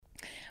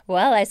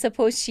Well, I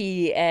suppose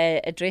she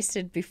addressed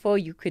it before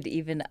you could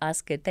even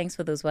ask it. Thanks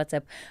for those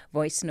WhatsApp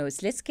voice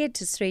notes. Let's get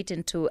straight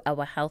into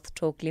our health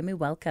talk. Let me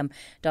welcome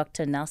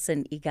Dr.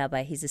 Nelson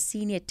Igaba. He's a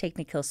senior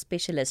technical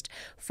specialist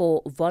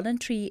for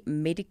voluntary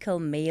medical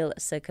male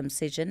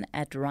circumcision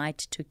at Right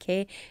to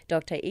Care.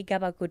 Dr.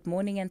 Igaba, good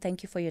morning and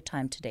thank you for your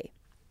time today.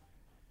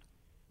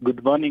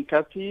 Good morning,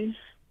 Kathy.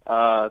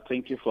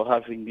 Thank you for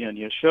having me on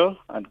your show,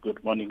 and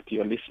good morning to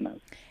your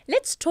listeners.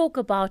 Let's talk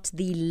about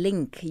the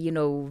link,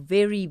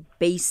 very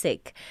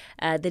basic,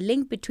 the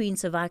link between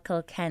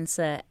cervical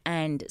cancer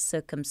and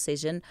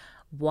circumcision.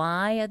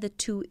 Why are the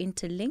two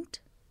interlinked?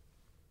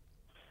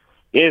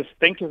 Yes,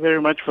 thank you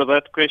very much for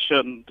that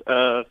question,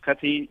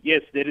 Kathy.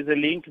 Yes, there is a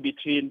link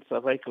between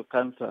cervical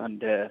cancer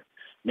and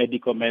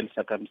medical male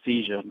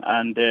circumcision,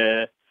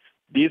 and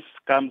this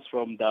comes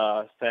from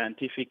the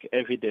scientific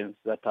evidence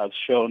that has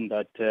shown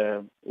that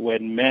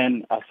when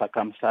men are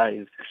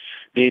circumcised,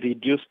 they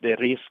reduce the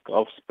risk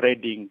of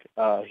spreading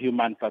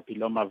human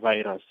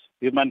papillomavirus.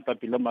 Human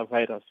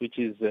papillomavirus, which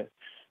is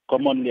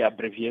commonly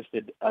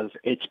abbreviated as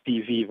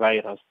HPV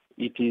virus.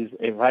 It is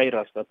a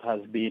virus that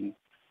has been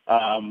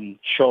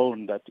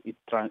shown that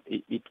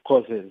it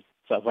causes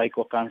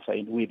cervical cancer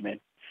in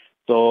women.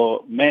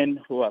 So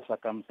men who are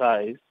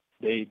circumcised,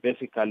 they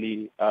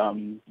basically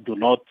do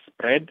not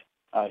spread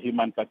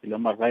human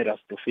papillomavirus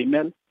to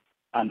female,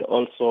 and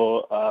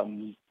also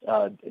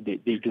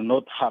they do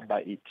not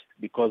harbor it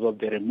because of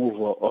the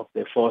removal of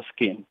the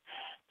foreskin.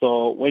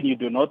 So when you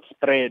do not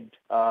spread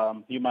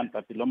human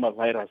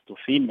papillomavirus to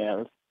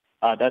females,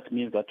 that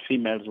means that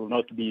females will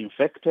not be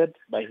infected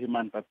by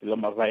human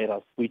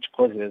papillomavirus, which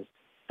causes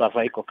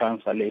cervical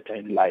cancer later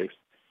in life.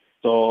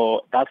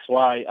 So that's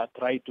why at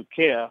Right to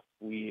Care,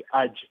 we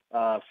urge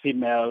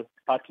female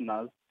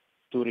partners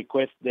to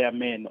request their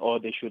men, or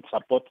they should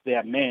support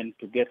their men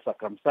to get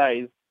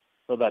circumcised,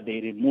 so that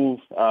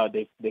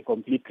they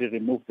completely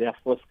remove their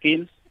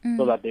foreskin,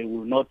 so that they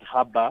will not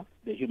harbor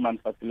the human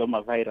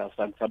papillomavirus,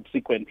 and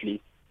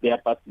subsequently their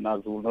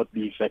partners will not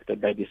be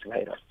infected by this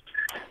virus.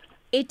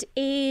 It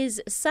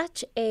is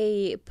such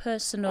a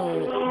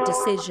personal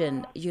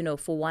decision,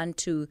 for one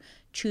to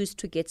choose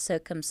to get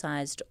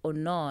circumcised or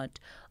not.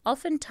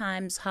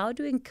 Oftentimes, how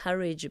do you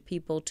encourage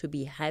people to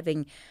be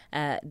having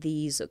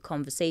these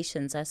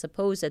conversations, I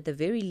suppose, at the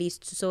very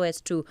least, so as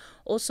to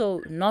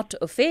also not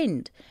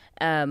offend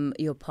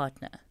your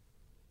partner?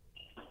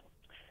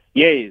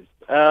 Yes.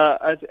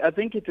 I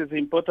think it is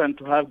important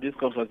to have this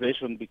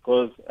conversation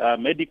because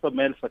medical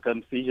male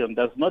circumcision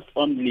does not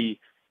only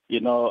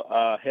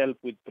help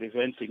with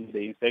preventing the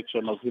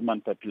infection of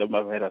human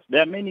papillomavirus.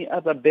 There are many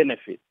other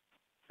benefits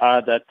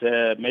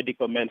that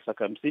medical male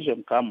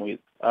circumcision come with.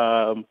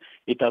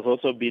 It has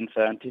also been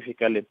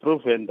scientifically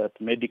proven that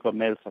medical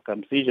male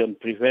circumcision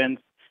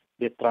prevents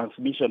the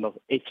transmission of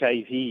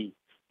HIV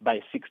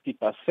by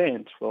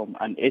 60% from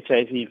an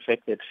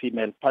HIV-infected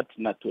female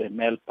partner to a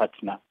male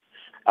partner.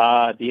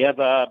 The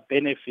other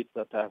benefits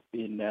that have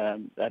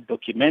been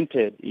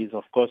documented is,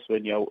 of course,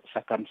 when you're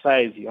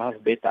circumcised, you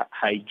have better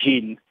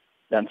hygiene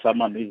than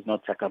someone who is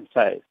not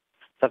circumcised.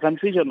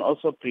 Circumcision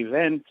also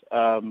prevents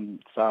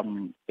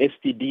some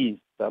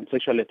STDs, some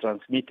sexually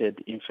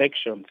transmitted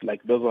infections,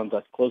 like those ones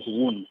that cause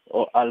wounds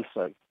or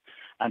ulcers.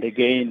 And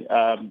again,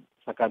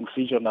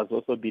 circumcision has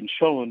also been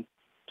shown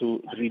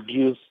to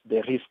reduce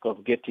the risk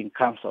of getting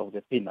cancer of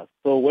the penis.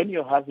 So when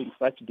you're having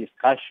such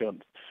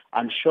discussions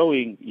and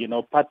showing,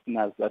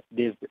 partners that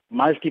there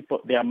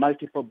are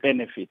multiple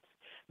benefits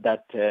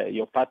that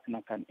your partner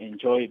can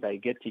enjoy by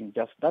getting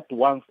just that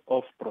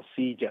once-off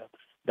procedure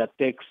that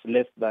takes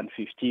less than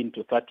 15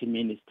 to 30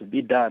 minutes to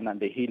be done, and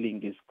the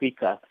healing is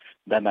quicker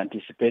than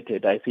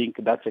anticipated, I think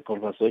that's a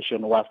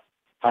conversation worth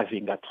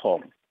having at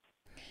home.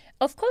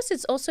 Of course,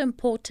 it's also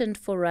important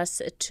for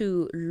us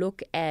to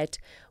look at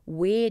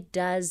where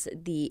does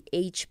the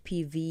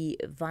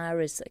HPV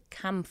virus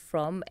come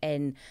from,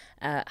 and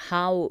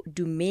how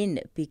do men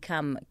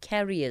become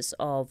carriers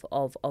of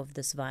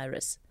this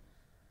virus?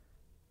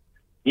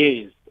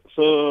 Yes.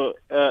 So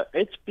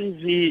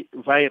HPV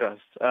virus,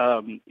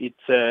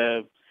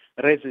 it's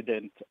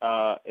resident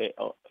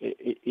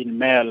in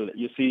male.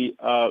 You see,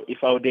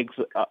 if I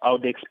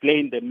would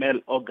explain the male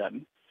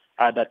organ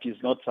that is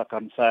not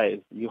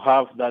circumcised, you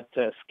have that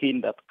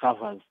skin that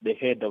covers the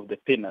head of the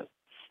penis.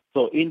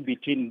 So in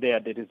between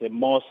there is a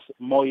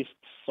moist,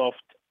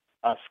 soft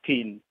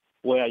skin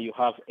where you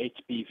have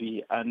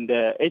HPV, and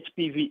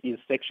HPV is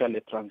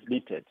sexually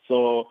transmitted.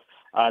 So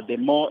the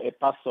more a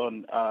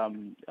person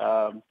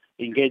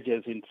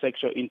engages in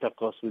sexual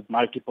intercourse with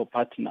multiple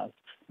partners,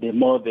 the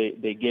more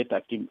they get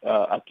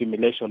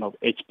accumulation of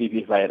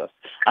HPV virus.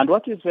 And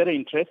what is very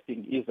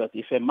interesting is that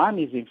if a man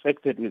is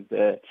infected with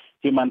the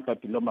human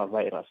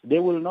papillomavirus, they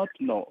will not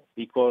know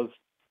because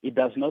it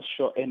does not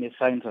show any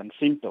signs and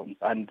symptoms.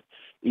 And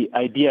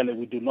ideally,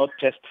 we do not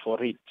test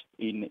for it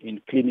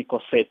in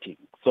clinical setting.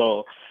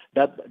 So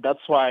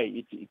that's why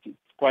it's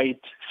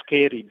quite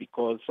scary,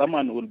 because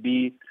someone will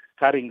be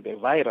carrying the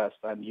virus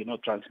and,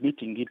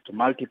 transmitting it to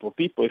multiple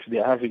people if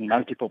they're having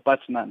multiple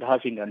partners and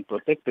having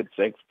unprotected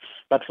sex.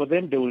 But for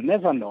them, they will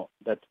never know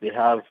that they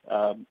have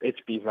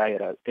HPV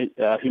virus,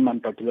 human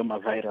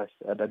papillomavirus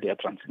that they are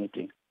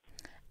transmitting.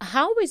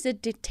 How is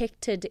it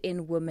detected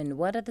in women?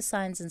 What are the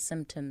signs and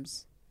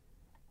symptoms?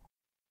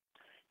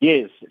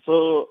 Yes,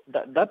 so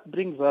that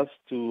brings us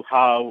to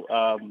how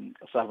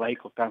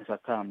cervical cancer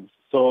comes.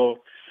 So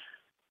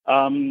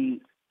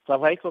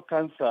cervical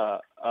cancer,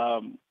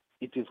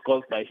 it is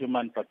caused by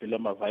human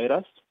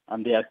papillomavirus,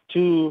 and there are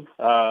two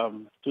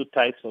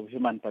types of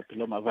human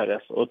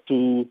papillomavirus, or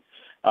two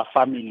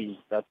families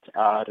that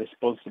are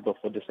responsible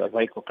for the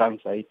cervical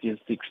cancer. It is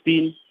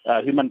 16,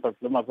 human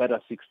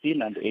papillomavirus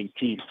 16 and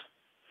 18.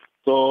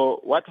 So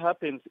what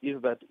happens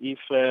is that if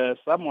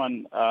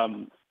someone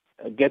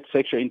gets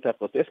sexual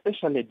intercourse,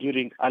 especially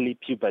during early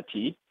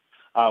puberty,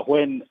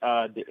 when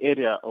the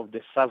area of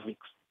the cervix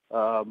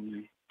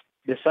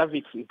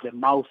is the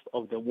mouth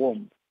of the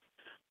womb.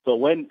 So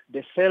when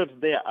the cells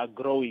there are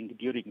growing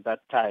during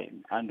that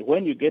time, and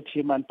when you get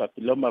human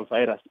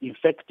papillomavirus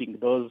infecting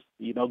those,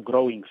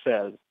 growing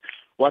cells,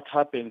 what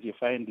happens, you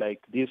find like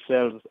these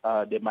cells,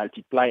 they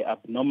multiply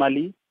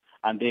abnormally,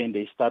 and then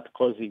they start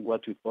causing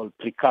what we call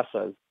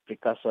precursors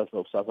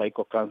of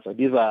cervical cancer.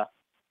 These are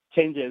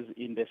changes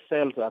in the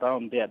cells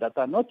around there that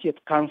are not yet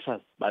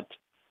cancers, but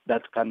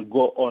that can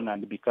go on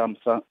and become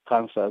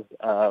cancers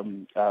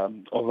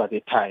over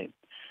the time.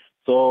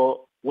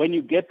 So when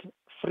you get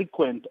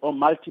frequent or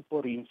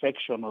multiple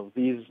reinfection of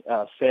these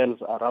cells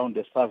around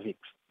the cervix,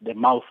 the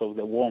mouth of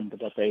the womb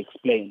that I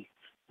explained,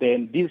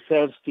 then these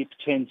cells keep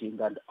changing,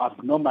 and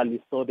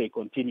abnormally so they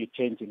continue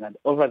changing. And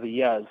over the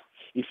years,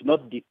 if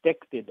not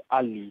detected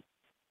early,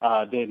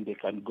 then they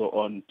can go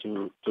on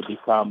to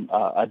become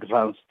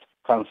advanced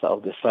cancer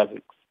of the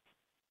cervix.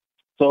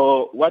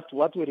 So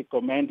what we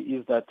recommend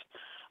is that,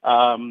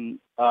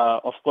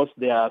 of course,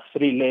 there are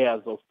 3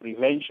 layers of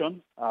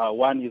prevention.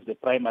 One is the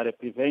primary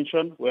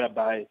prevention,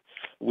 whereby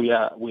we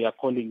are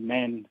calling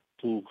men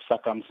to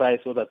circumcise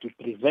so that we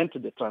prevent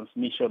the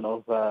transmission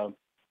of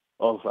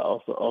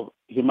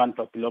human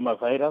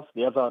papillomavirus.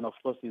 The other one, of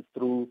course, is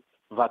through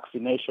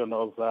vaccination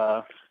of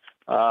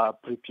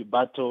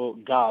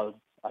prepubertal girls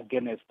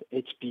against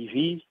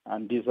HPV,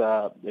 and these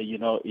are,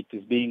 it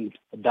is being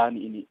done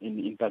in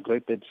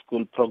integrated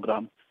school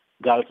program.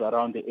 Girls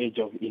around the age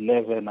of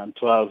 11 and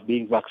 12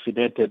 being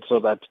vaccinated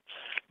so that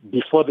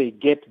before they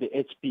get the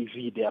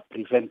HPV, they are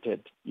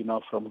prevented,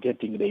 from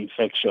getting the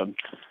infection.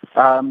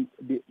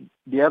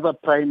 The other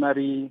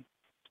primary,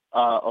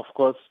 of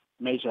course,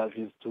 measures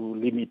is to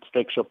limit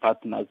sexual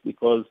partners,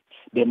 because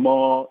the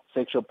more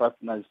sexual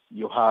partners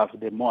you have,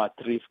 the more at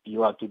risk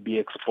you are to be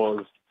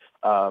exposed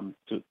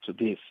to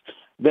this.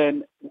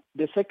 Then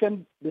the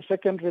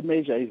secondary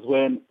measure is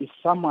if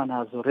someone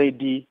has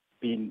already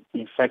been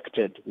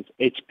infected with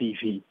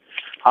HPV,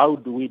 how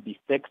do we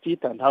detect it,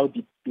 and how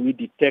do we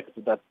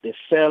detect that the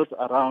cells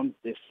around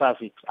the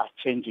cervix are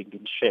changing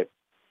in shape?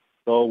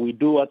 So we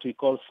do what we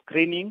call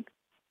screening.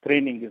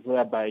 Screening is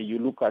whereby you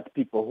look at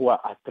people who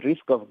are at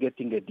risk of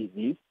getting a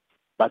disease,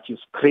 but you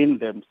screen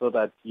them so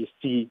that you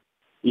see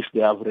if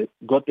they have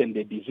gotten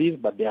the disease,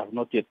 but they have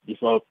not yet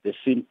developed the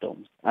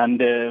symptoms.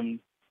 And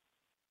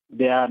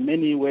there are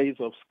many ways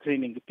of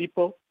screening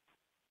people.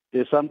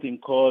 There's something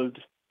called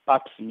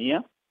pap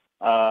smear.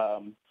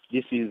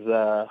 This is,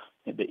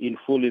 in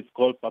full, it's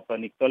called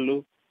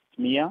Papanicolou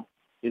smear.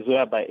 Is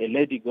whereby a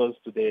lady goes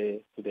to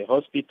the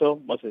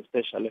hospital, most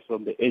especially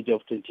from the age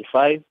of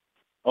 25,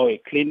 or a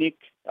clinic,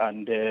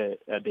 and they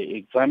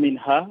examine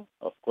her,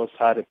 of course,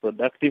 her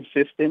reproductive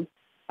system,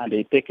 and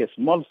they take a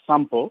small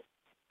sample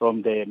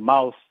from the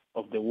mouth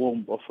of the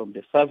womb or from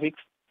the cervix,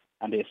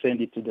 and they send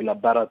it to the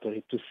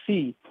laboratory to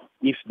see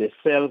if the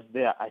cells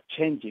there are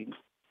changing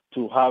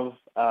to have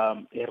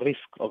a risk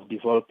of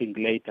developing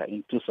later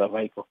into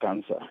cervical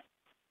cancer.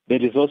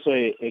 There is also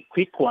a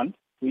quick one,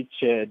 which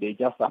they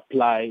just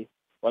apply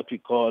what we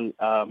call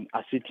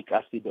acetic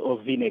acid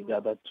or vinegar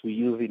that we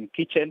use in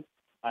kitchen,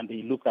 and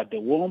they look at the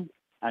womb,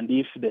 and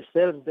if the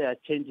cells there are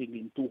changing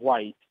into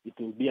white, it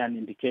will be an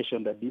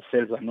indication that these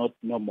cells are not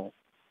normal,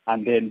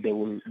 and then they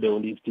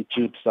will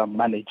institute some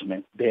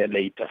management there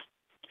later.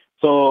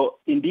 So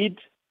indeed,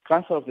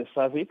 cancer of the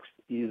cervix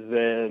is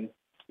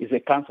a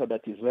cancer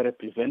that is very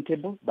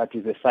preventable, but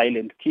is a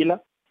silent killer.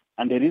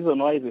 And the reason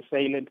why it's a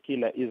silent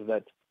killer is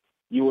that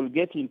you will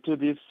get into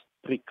these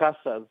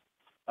precursors,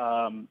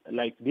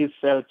 like these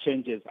cell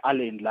changes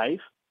early in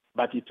life,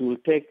 but it will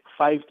take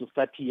 5 to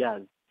 30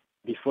 years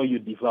before you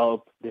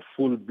develop the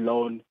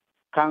full-blown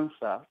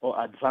cancer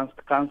or advanced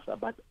cancer.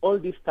 But all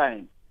this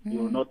time, you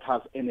will not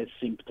have any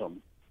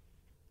symptoms.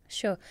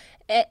 Sure.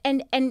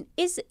 And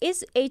is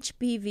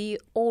HPV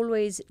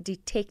always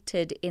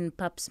detected in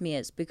pap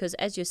smears? Because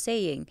as you're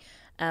saying,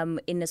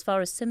 in as far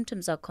as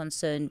symptoms are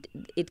concerned,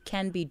 it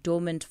can be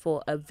dormant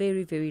for a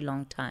very, very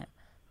long time.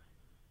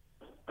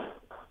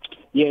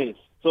 Yes.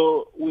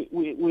 So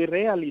we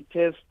rarely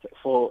test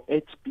for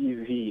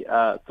HPV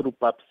through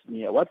pap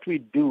smear. What we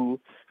do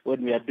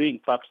when we are doing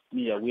pap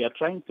smear, we are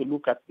trying to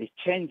look at the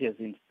changes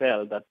in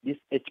cell that this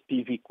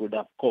HPV could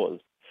have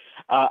caused.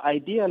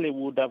 Ideally,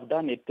 we would have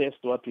done a test,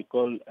 what we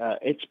call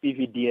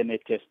HPV DNA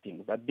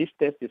testing, but this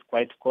test is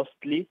quite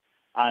costly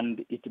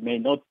and it may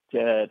not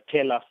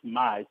tell us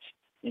much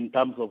in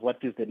terms of what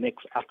is the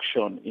next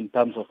action in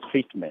terms of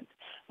treatment.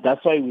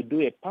 That's why we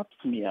do a pap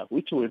smear,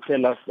 which will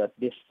tell us that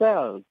the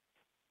cells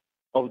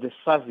of the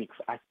cervix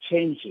are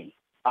changing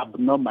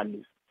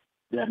abnormally.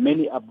 There are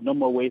many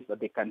abnormal ways that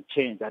they can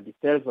change, and it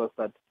tells us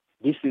that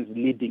this is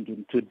leading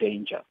into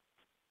danger.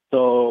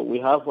 So we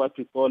have what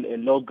we call a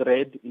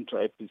low-grade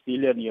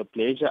intraepithelial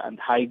neoplasia and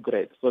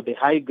high-grade. So the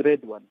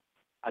high-grade ones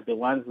are the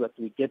ones that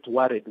we get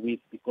worried with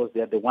because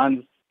they are the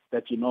ones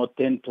that,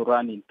 tend to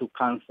run into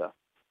cancer.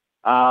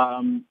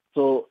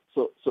 So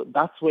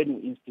that's when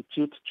we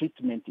institute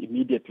treatment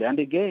immediately. And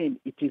again,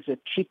 it is a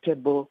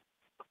treatable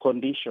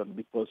condition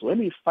because when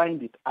we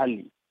find it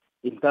early,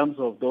 in terms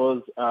of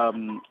those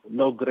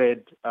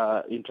low-grade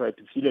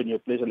intraepithelial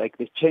neoplasia, like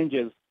the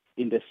changes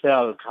in the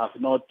cells have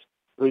not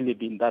really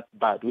been that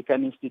bad. We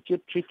can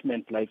institute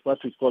treatment like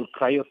what we call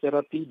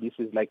cryotherapy. This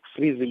is like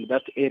freezing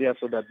that area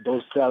so that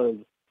those cells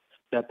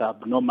that are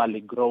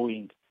abnormally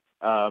growing,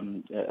 they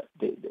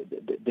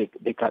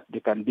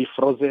can be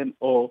frozen,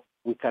 or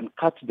we can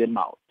cut them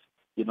out,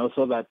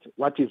 so that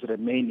what is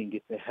remaining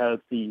is a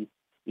healthy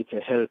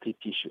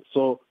tissue.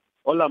 So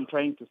all I'm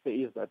trying to say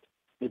is that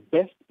the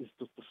best is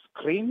to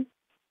screen,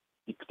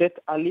 detect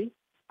early,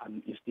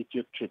 and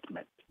institute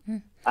treatment.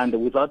 And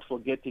without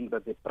forgetting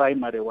that the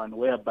primary one,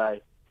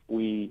 whereby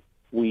we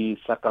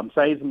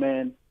circumcise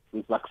men,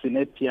 we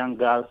vaccinate young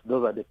girls,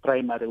 those are the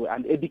primary way,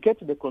 and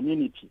educate the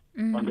community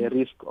on the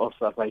risk of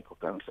cervical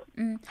cancer.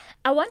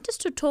 I want us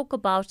to talk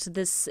about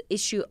this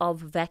issue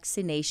of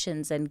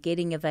vaccinations and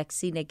getting a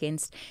vaccine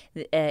against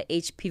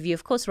HPV.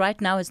 Of course,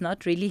 right now is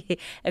not really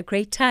a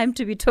great time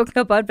to be talking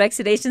about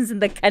vaccinations in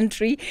the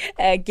country,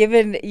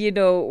 given,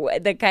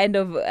 the kind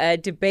of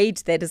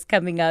debate that is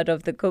coming out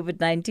of the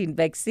COVID-19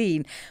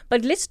 vaccine.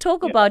 But let's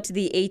talk about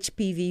the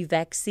HPV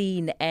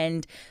vaccine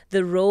and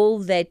the role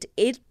that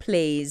it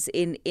plays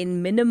in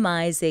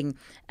minimizing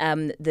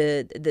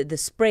the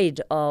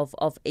spread of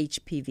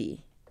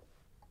HPV.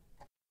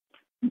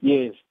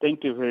 Yes,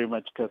 thank you very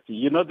much,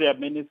 Kathy. There are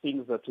many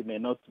things that we may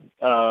not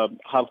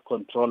have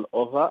control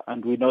over,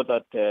 and we know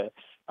that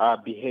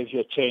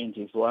behavior change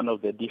is one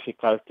of the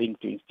difficult things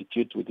to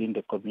institute within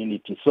the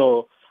community.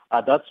 So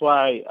that's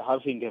why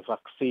having a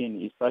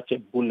vaccine is such a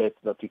bullet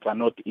that we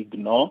cannot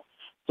ignore.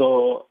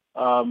 So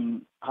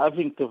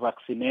having to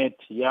vaccinate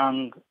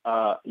young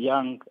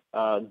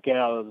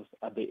girls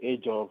at the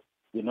age of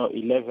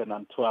 11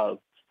 and 12,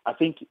 I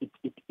think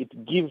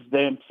it gives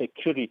them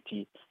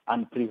security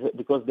and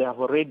because they have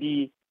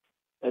already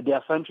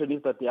the assumption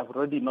is that they have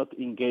already not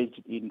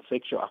engaged in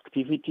sexual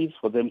activities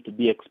for them to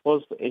be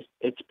exposed to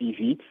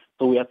HPV.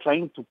 So we are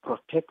trying to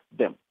protect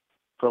them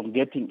from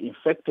getting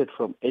infected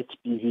from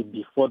HPV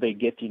before they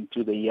get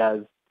into the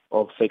years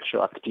of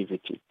sexual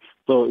activity.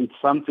 So it's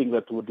something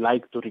that we would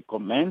like to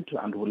recommend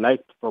and would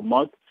like to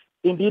promote.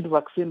 Indeed,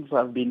 vaccines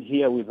have been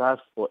here with us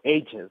for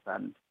ages,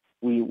 and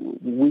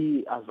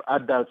we as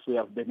adults, we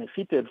have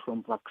benefited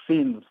from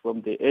vaccines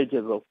from the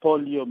ages of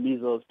polio,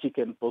 measles,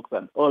 chickenpox,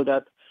 and all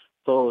that.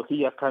 So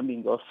here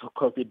coming also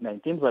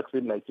COVID-19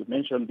 vaccine, like you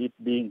mentioned, it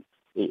being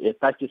a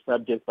touchy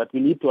subject, but we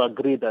need to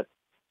agree that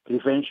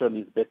prevention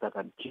is better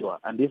than cure.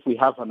 And if we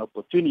have an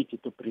opportunity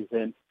to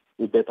prevent,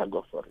 we better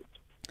go for it.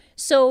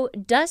 So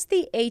does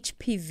the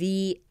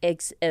HPV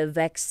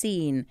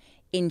vaccine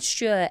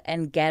ensure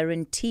and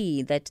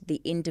guarantee that the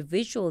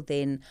individual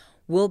then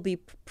will be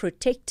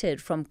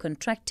protected from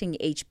contracting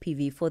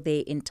HPV for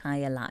their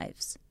entire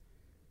lives?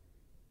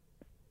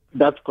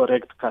 That's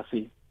correct,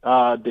 Cassie.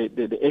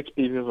 The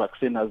HPV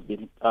vaccine has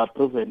been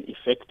proven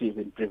effective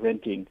in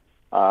preventing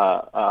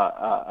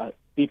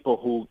people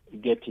who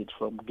get it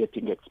from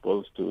getting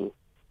exposed to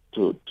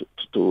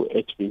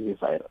HPV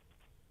virus.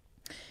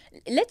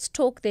 Let's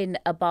talk then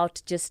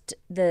about just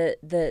the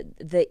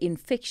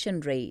infection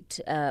rate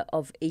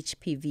of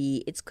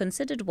HPV. It's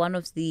considered one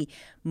of the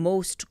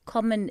most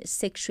common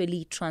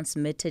sexually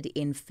transmitted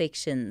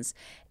infections,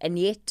 and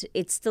yet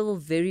it's still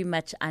very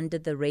much under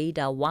the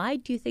radar. Why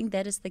do you think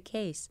that is the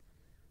case?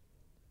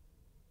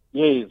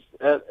 Yes,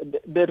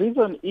 the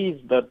reason is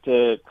that,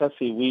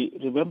 Cassie,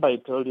 remember I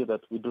told you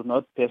that we do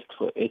not test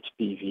for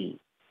HPV.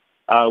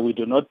 We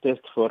do not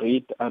test for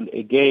it, and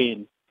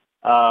again,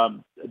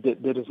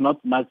 there is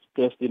not much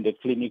test in the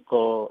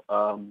clinical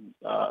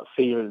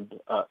field.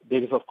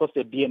 There is, of course,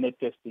 a DNA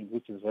testing,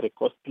 which is very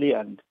costly,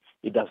 and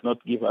it does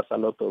not give us a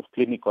lot of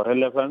clinical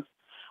relevance.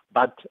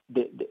 But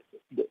the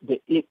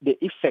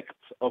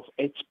effects of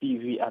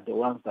HPV are the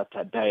ones that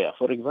are dire.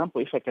 For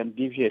example, if I can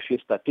give you a few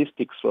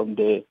statistics from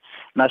the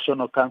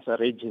National Cancer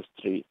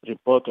Registry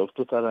report of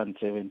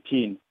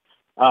 2017,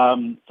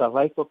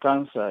 cervical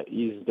cancer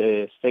is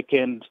the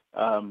second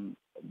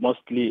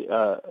mostly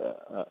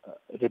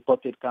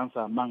reported cancer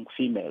among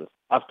females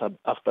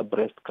after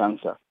breast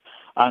cancer.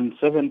 And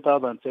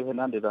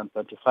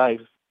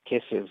 7,735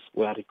 cases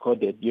were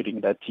recorded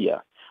during that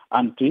year.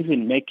 And to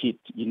even make it,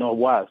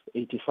 worse,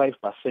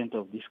 85%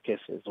 of these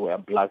cases were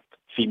black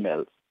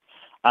females.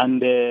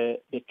 And the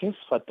case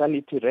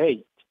fatality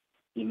rate,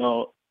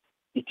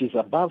 it is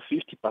above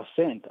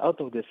 50%.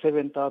 Out of the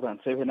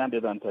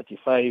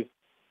 7,735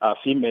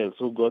 females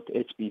who got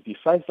HPV,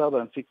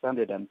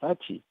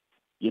 5,630,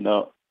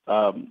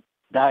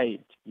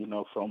 died,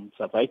 from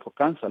cervical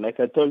cancer. Like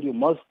I told you,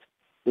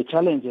 the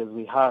challenges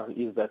we have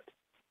is that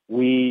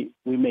we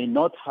may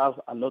not have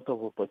a lot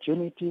of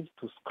opportunities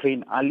to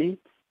screen early,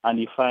 and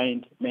you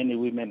find many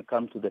women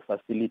come to the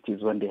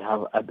facilities when they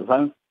have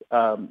advanced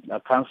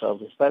cancer of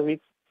the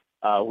cervix,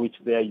 which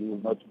there you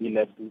will not be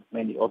left with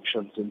many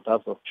options in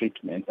terms of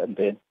treatment, and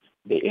then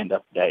they end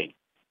up dying.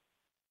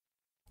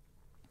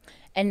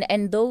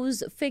 And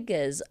those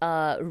figures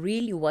are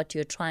really what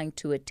you're trying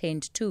to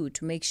attend to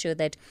make sure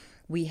that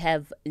we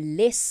have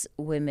less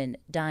women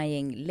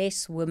dying,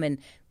 less women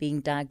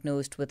being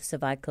diagnosed with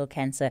cervical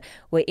cancer.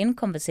 We're in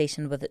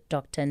conversation with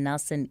Dr.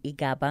 Nelson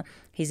Igaba.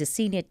 He's a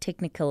senior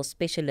technical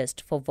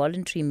specialist for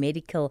voluntary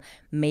medical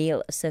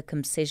male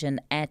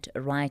circumcision at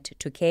Right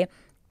to Care.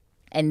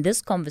 And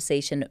this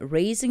conversation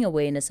raising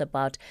awareness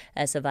about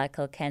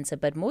cervical cancer,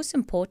 but most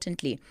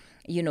importantly,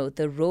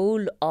 the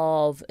role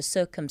of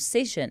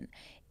circumcision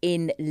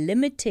in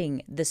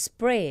limiting the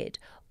spread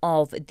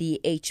of the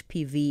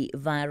HPV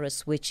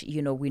virus, which,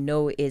 we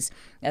know is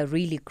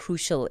really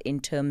crucial in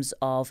terms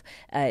of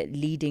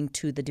leading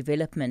to the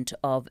development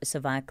of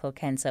cervical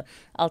cancer.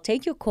 I'll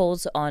take your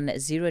calls on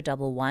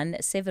 011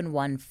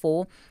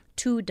 714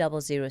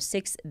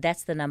 2006.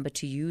 That's the number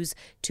to use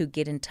to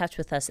get in touch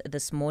with us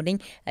this morning.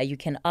 You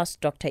can ask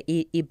Dr.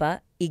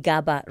 Igaba,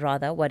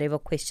 whatever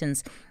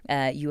questions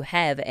you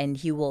have, and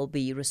he will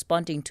be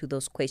responding to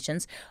those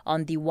questions.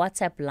 On the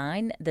WhatsApp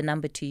line, the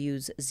number to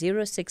use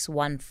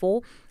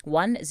 0614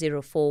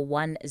 104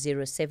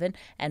 107,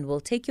 and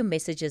we'll take your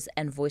messages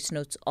and voice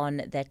notes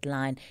on that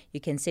line. You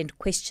can send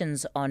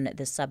questions on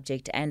the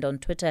subject, and on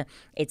Twitter,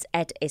 it's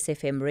at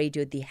SFM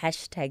Radio. The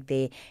hashtag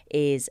there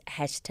is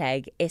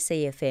hashtag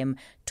SAFM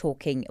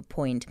Talking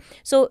Point.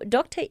 So,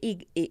 Dr.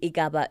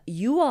 Igaba,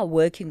 you are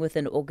working with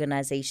an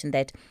organization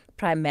that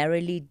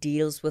primarily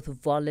deals with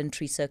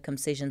voluntary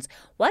circumcisions.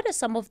 What are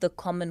some of the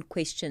common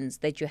questions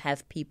that you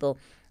have people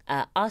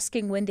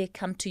asking when they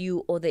come to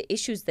you, or the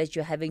issues that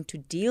you're having to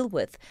deal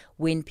with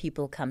when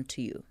people come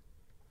to you?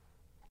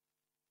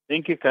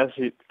 Thank you,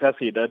 Cassie.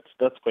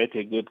 That's quite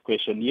a good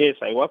question. Yes,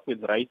 I work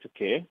with Right to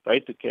Care.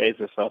 Right to Care is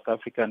a South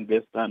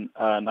African-based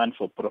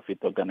non-for-profit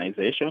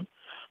organization.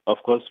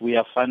 Of course, we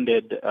are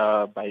funded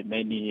by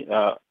many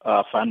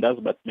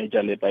funders, but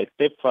majorly by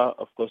PEPFAR,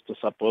 of course, to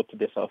support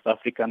the South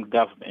African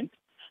government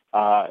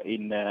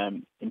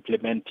in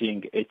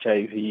implementing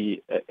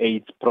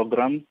HIV/AIDS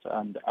programs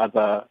and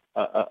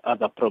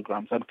other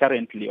programs. And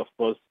currently, of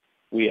course,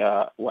 we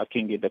are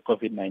working in the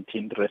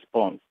COVID-19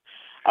 response.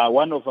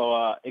 One of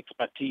our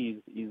expertise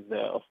is,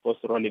 of course,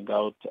 rolling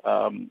out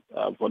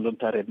a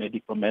voluntary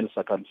medical male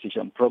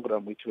circumcision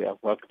program, which we have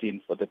worked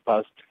in for the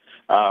past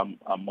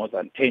more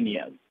than 10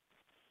 years.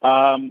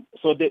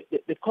 So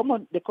the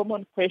common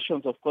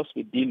questions, of course,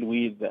 we deal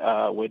with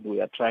when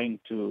we are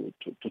trying to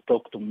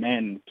talk to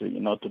men,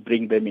 to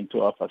bring them into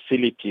our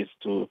facilities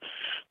to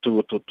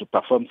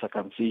perform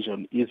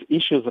circumcision, is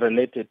issues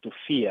related to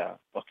fear.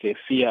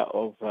 Fear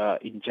of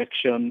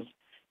injections.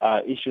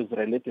 Issues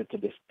related to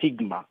the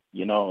stigma.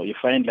 You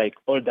find like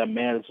older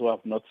males who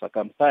have not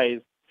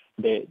circumcised,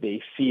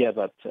 they fear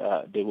that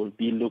they will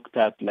be looked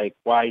at like,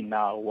 why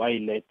now? Why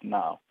late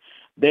now?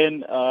 Then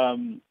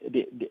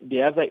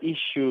the other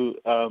issue,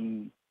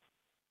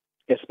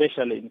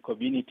 especially in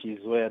communities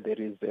where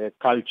there is a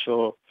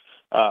culture,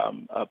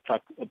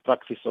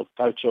 practice of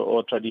culture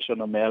or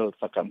traditional male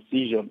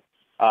circumcision,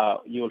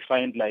 you'll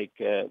find like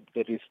there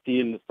is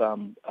still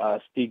some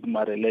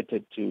stigma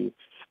related to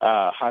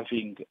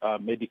having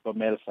medical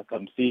male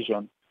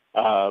circumcision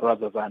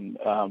rather than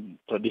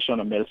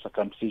traditional male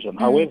circumcision.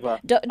 However,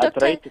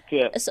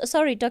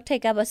 sorry, Dr.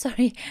 Igaba,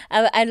 sorry,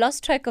 I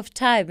lost track of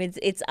time.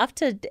 It's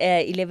after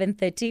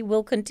 11:30.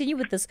 We'll continue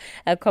with this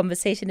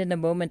conversation in a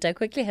moment. I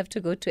quickly have to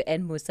go to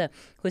Ann Musa,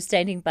 who's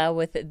standing by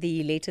with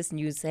the latest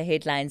news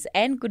headlines.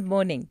 Ann, good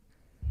morning.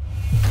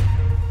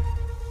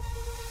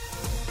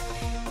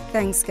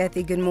 Thanks,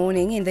 Kathy. Good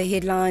morning. In the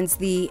headlines,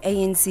 the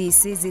ANC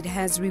says it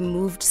has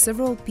removed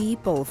several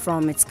people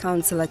from its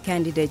councillor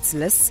candidates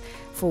lists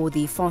for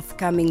the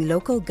forthcoming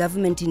local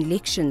government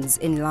elections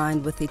in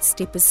line with its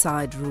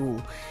step-aside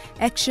rule.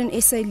 Action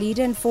SA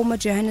leader and former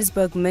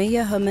Johannesburg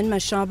Mayor Herman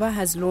Mashaba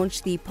has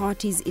launched the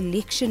party's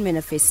election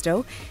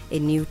manifesto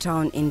in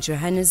Newtown in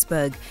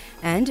Johannesburg.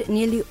 And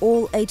nearly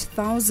all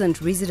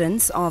 8,000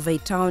 residents of a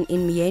town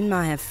in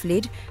Myanmar have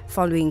fled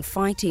following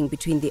fighting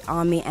between the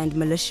army and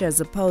militias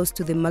opposed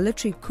to the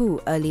military coup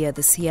earlier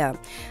this year.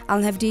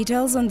 I'll have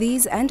details on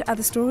these and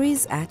other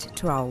stories at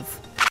 12.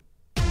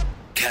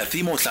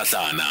 Kathy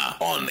Motlatlana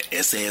on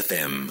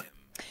SAFM.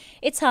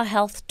 It's our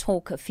Health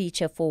Talk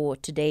feature for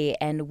today,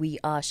 and we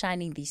are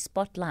shining the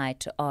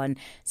spotlight on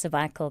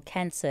cervical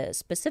cancer,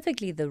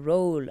 specifically the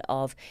role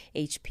of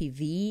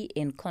HPV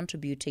in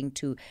contributing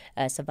to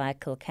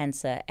cervical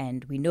cancer.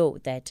 And we know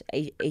that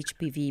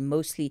HPV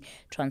mostly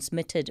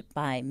transmitted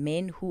by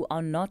men who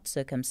are not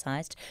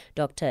circumcised.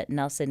 Dr.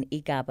 Nelson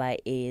Igaba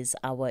is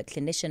our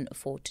clinician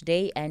for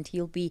today, and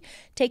he'll be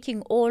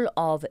taking all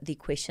of the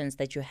questions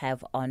that you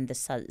have on the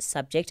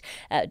subject.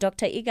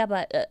 Dr.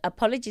 Igaba,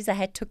 apologies, I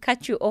had to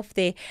cut you off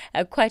there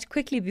quite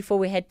quickly before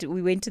we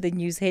went to the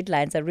news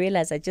headlines. I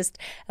realized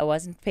I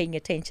wasn't paying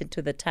attention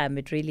to the time.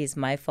 It really is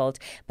my fault.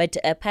 But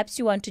perhaps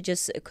you want to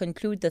just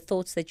conclude the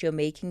thoughts that you're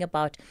making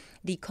about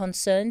the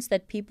concerns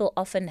that people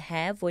often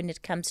have when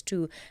it comes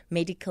to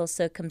medical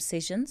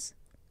circumcisions.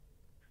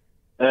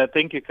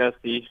 Thank you,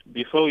 Kathy.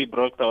 Before we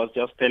broke, I was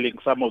just telling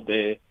some of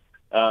the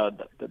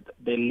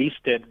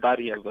listed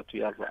barriers that we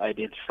have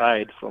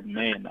identified from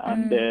men.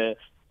 And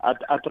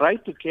at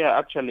Right to Care,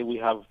 actually, we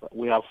have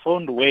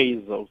found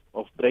ways of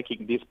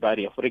breaking this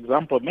barrier. For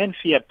example, men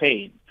fear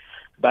pain,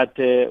 but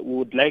we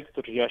would like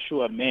to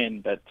reassure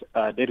men that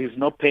there is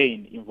no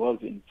pain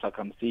involved in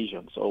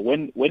circumcision. So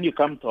when you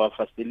come to our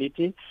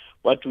facility,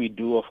 what we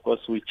do, of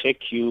course, we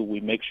check you,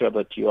 we make sure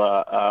that you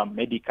are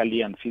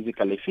medically and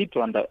physically fit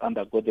to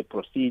undergo the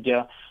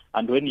procedure.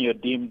 And when you're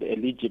deemed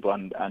eligible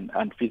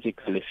and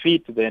physically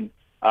fit, then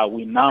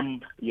we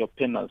numb your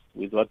penis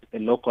with a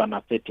local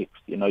anesthetics.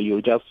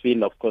 You just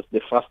feel, of course,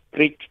 the first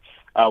prick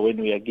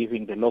when we are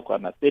giving the local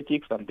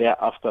anesthetics, and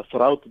thereafter,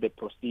 throughout the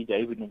procedure,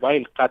 even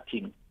while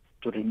cutting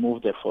to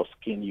remove the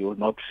foreskin, you will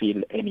not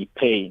feel any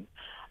pain.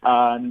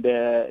 And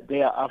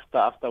thereafter,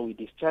 after we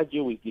discharge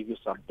you, we give you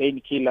some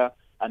painkiller.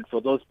 And for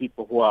those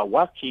people who are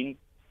working,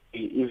 we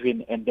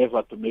even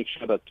endeavor to make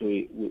sure that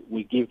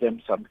we give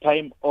them some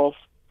time off,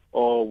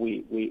 or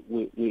we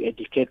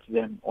educate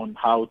them on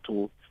how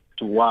to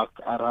work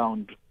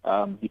around,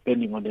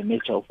 depending on the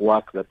nature of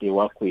work that they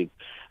work with.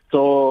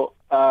 So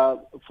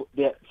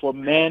for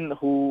men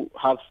who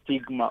have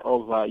stigma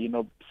of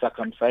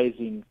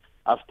circumcising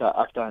after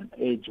an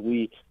age,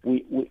 we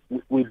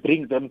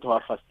bring them to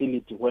our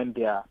facility when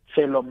they are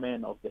fellow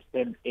men of the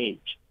same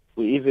age.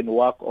 We even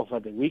work over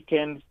the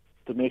weekends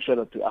to make sure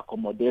that we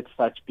accommodate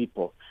such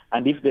people.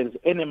 And if there's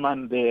any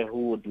man there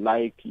who would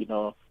like,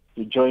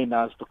 to join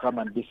us to come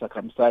and be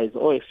circumcised,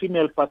 or a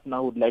female partner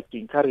who would like to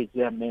encourage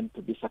their men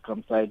to be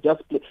circumcised,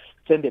 just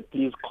send a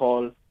please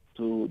call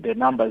to the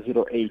number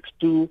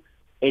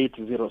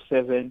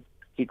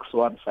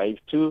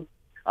 082-807-6152.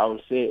 I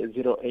will say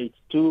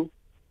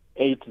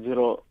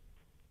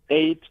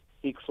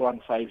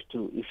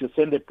 082-808-6152. If you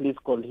send a please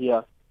call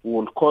here, we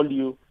will call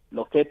you,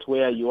 locate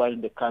where you are in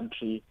the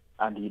country,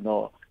 and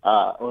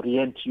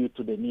orient you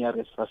to the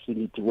nearest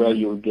facility where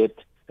you'll get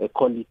a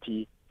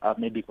quality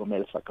medical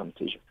male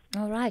circumcision.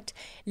 All right.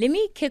 Let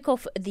me kick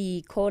off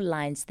the call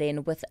lines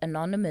then with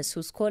Anonymous,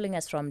 who's calling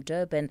us from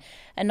Durban.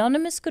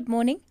 Anonymous, good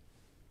morning.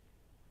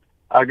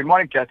 Good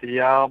morning, Kathy.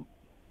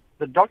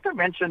 The doctor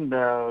mentioned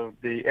the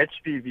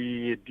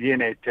HPV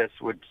DNA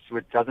test, which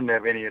doesn't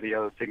have any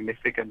real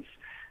significance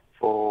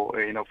for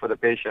the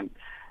patient.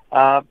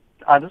 I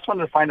just want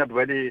to find out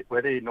whether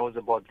he knows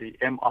about the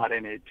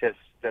mRNA test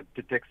that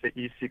detects the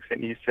E6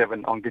 and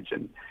E7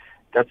 oncogene.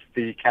 That's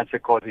the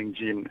cancer-causing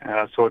gene.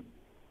 So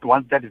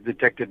once that is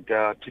detected,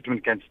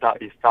 treatment can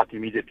start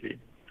immediately.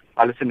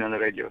 I'll listen on the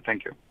radio.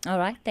 Thank you. All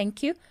right.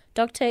 Thank you.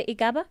 Dr.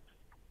 Igaba?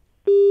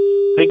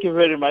 Thank you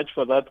very much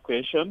for that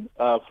question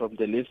from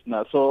the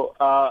listener. So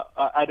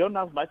I don't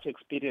have much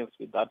experience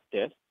with that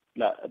test,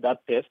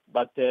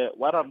 but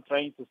what I'm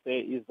trying to say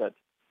is that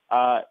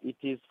it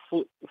is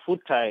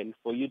futile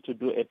for you to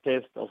do a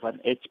test of an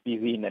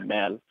HPV in a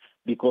male,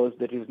 because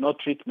there is no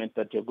treatment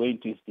that you're going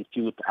to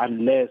institute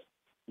unless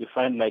you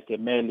find like a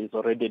male is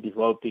already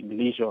developing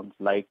lesions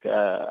like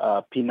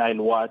penile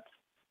warts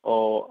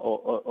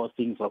or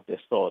things of the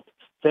sort.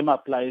 Same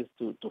applies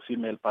to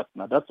female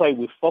partner. That's why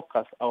we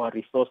focus our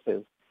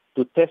resources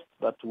to tests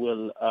that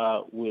will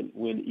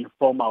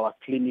inform our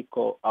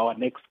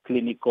next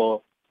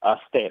clinical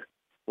step.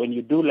 When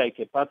you do like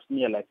a pap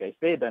smear, like I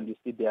said, and you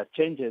see there are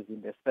changes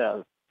in the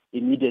cells,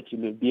 immediately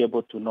you'll be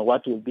able to know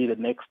what will be the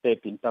next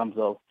step in terms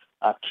of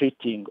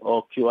treating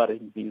or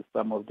curing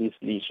some of these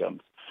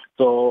lesions.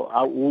 So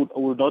I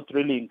would not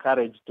really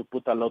encourage to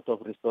put a lot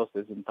of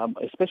resources in terms,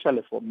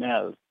 especially for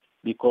males,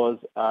 because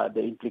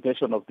the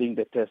implication of doing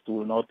the test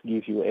will not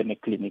give you any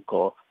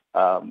clinical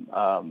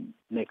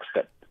next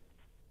step.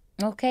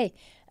 Okay.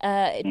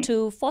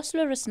 To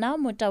Foslerus now,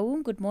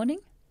 Mutaung, good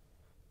morning.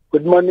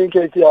 Good morning,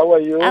 Katie. How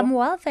are you? I'm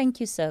well, thank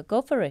you, sir.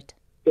 Go for it.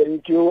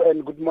 Thank you,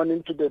 and good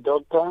morning to the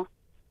doctor.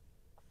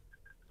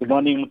 Good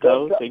morning,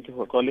 Mutaung. Thank you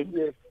for calling.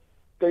 Yes.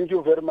 Thank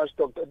you very much,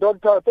 Doctor.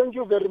 Doctor, thank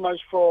you very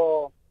much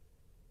for,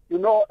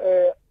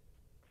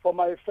 for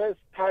my first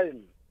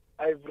time,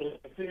 I've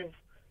received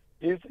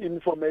this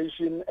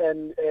information,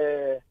 and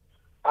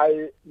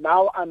I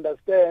now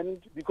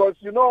understand, because,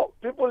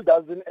 people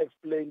doesn't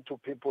explain to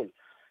people,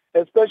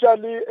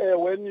 especially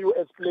when you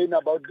explain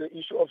about the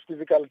issue of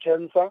cervical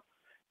cancer.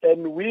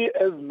 and we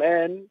as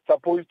men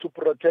supposed to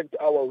protect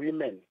our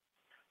women.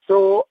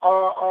 So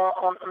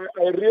I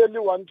really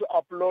want to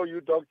applaud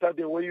you, Doctor,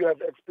 the way you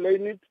have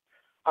explained it.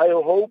 I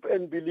hope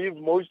and believe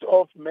most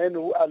of men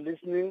who are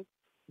listening,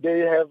 they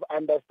have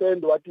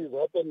understand what is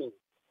happening.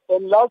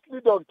 And lastly,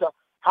 Doctor,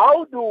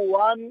 how do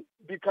one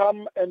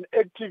become an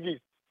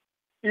activist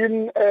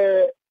in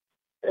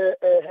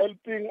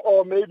helping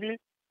or maybe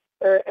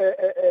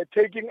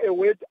taking a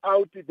word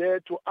out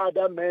there to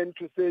other men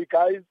to say,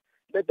 guys,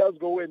 let us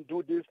go and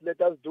do this, let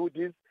us do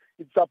this.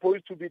 It's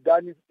supposed to be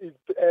done, it's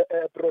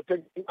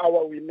protecting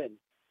our women.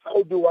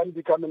 How do one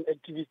become an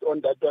activist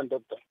on that one,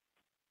 Doctor?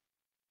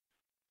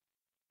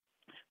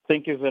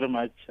 Thank you very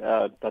much,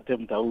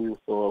 Tatem Tau,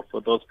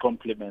 for those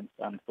compliments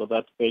and for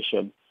that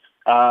question.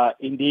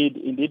 Indeed,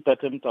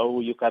 Tatem Tau,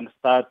 you can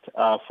start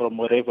from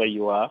wherever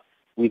you are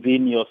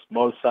within your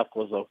small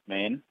circles of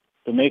men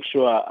to make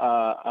sure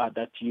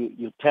that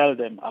you tell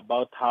them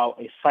about how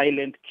a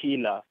silent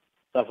killer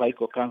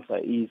cervical cancer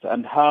is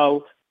and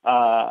how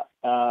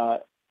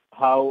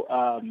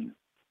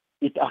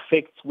it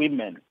affects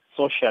women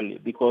socially.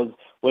 Because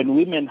when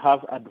women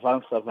have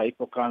advanced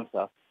cervical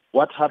cancer,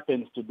 what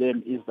happens to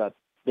them is that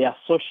they are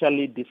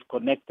socially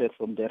disconnected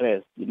from the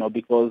rest,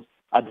 because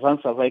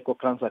advanced cervical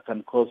cancer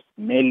can cause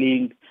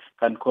mailing,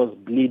 can cause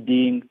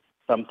bleeding.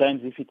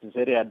 Sometimes if it is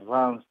very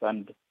advanced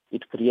and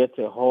it creates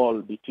a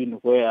hole between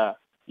where,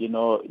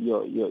 your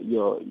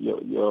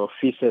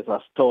feces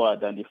are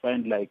stored, and you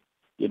find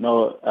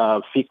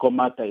fecal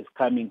matter is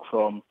coming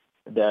from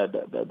the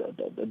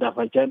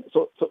vagina.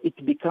 So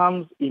it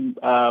becomes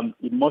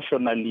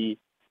emotionally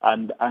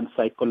and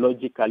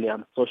psychologically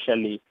and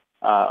socially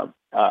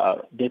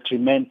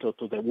detrimental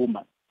to the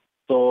woman.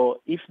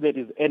 So if there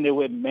is any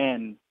way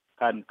men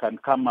can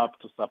come up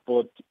to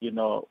support,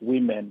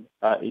 women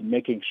in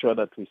making sure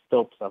that we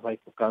stop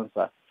cervical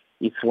cancer,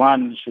 it's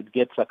one, should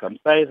get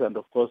circumcised, and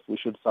of course we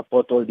should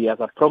support all the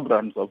other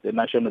programs of the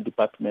National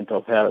Department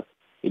of Health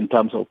in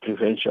terms of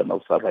prevention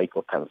of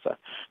cervical cancer.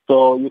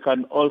 So you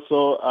can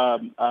also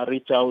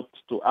reach out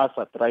to us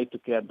at Right to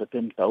Care at the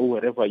Tau,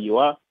 wherever you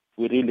are.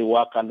 We really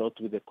work a lot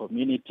with the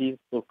community,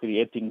 so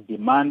creating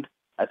demand.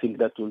 I think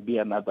that will be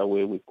another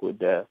way we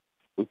could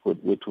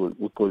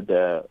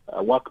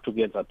work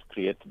together to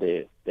create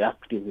the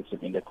activism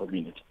in the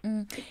community.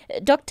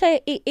 Dr.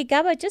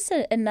 Igaba, just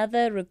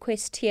another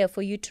request here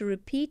for you to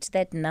repeat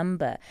that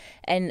number.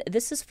 And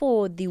this is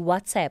for the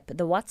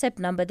WhatsApp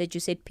number that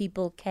you said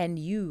people can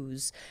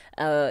use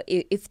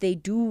if they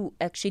do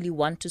actually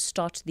want to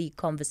start the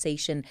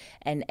conversation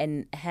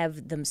and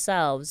have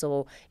themselves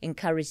or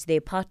encourage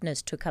their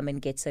partners to come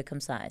and get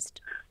circumcised.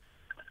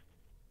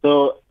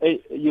 So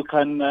you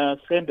can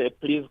send a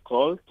please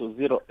call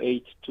to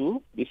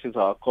 082. This is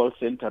our call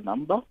center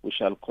number. We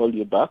shall call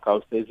you back.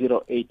 I'll say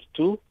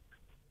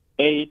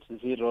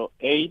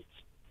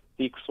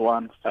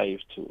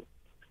 082-808-6152.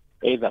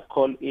 Either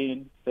call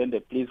in, send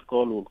a please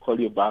call, we'll call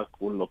you back,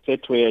 we'll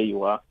locate where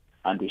you are,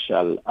 and we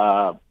shall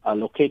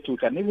allocate you. We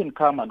can even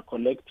come and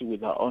collect you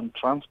with our own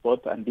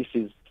transport, and this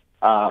is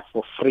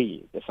for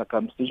free. The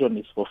circumcision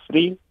is for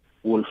free.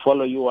 We'll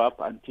follow you up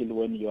until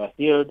when you are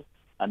healed,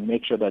 and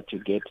make sure that you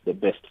get the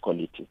best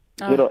quality.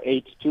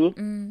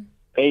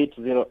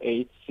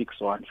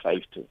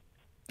 082-808-6152.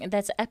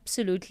 That's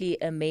absolutely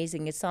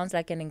amazing. It sounds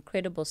like an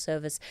incredible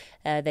service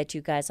that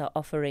you guys are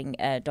offering,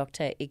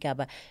 Dr.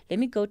 Igaba. Let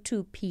me go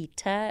to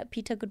Peter.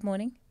 Peter, good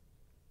morning.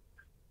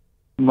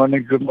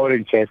 Good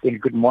morning, Kathy.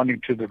 Good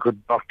morning to the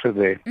good doctor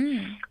there.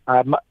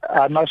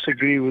 I must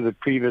agree with the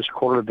previous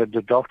caller that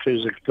the doctor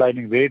is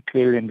explaining very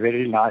clearly and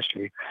very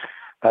nicely.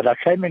 But I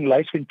came in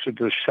late into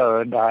the show,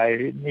 and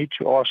I need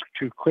to ask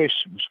two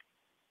questions.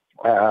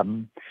 I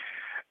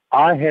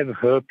have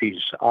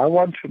herpes. I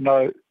want to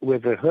know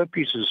whether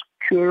herpes is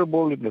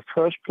curable in the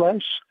first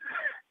place,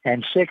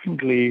 and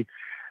secondly,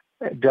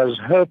 will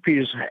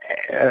herpes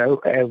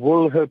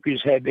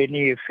have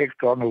any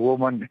effect on a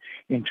woman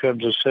in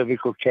terms of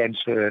cervical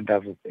cancer and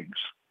other things?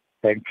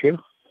 Thank you.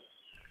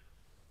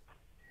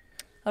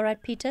 All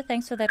right, Peter,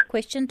 thanks for that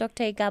question.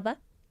 Dr. Igaba?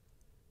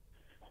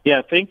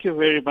 Yeah, thank you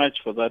very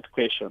much for that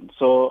question.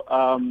 So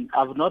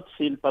I've not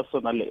seen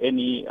personally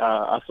any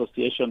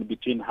association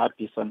between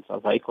herpes and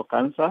cervical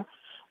cancer,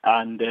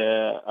 and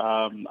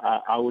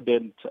I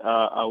wouldn't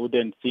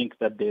think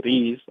that there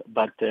is,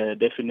 but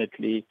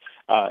definitely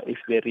if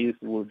there is,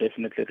 we'll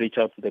definitely reach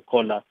out to the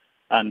caller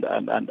and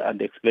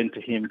explain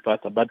to him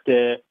further. But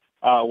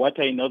what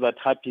I know that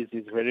herpes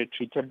is very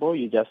treatable.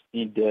 You just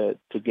need to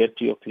get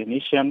to your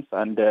clinicians,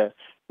 and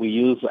we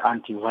use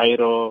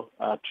antiviral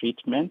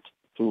treatment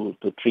to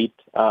treat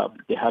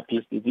the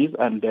herpes disease,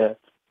 and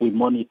we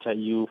monitor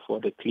you for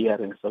the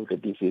clearance of the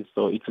disease.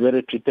 So it's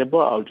very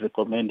treatable. I would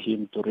recommend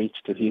him to reach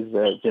to his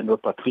general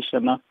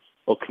practitioner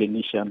or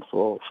clinician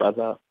for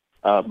further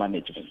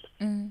management.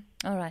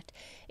 All right.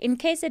 In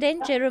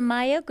KZN,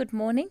 Jeremiah, good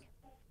morning.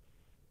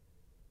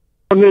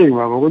 Good morning,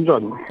 Mama.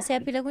 Kunjani?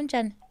 Siyaphila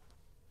kunjani?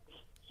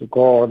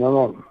 Sikhona,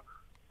 Mama.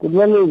 Good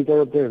morning,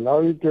 Doctor. How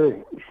are you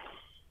doing?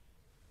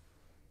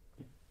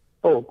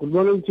 Oh, good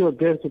morning to your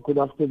guests. Good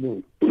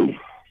afternoon.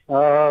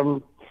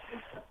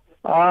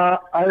 I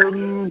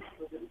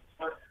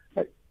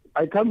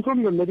come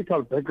from the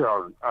medical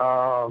background.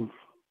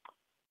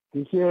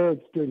 This year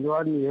it's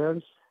 21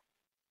 years,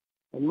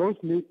 and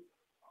mostly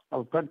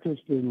I've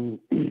practiced in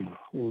a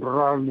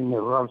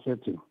rural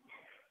setting.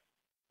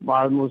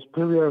 My most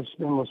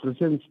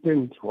recent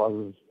stint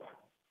was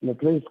in a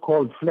place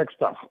called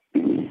Flagstaff.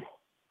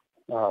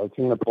 It's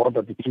in the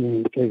border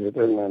between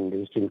KZN and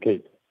the Eastern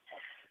Cape.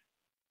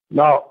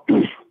 Now,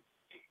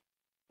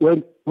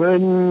 when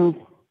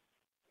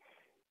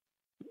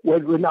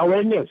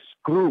awareness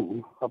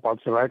grew about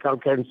cervical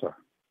cancer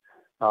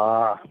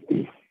a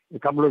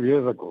couple of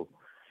years ago,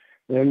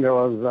 then there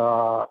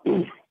was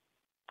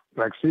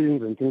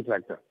vaccines and things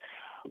like that.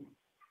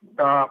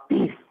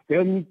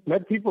 Then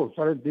let people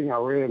started being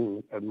aware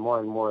and more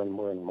and more and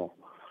more and more.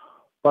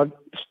 But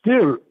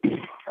still,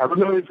 I don't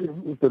know if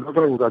the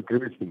doctor would agree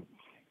with me.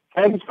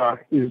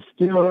 Cancer is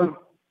still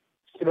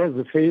has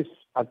the face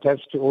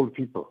attached to old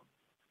people.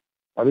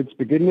 But its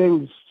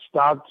beginnings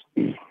start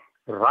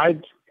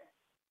right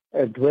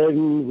at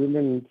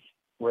when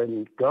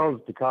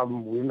girls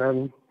become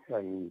women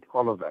and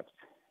all of that.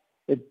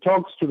 It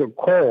talks to the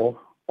core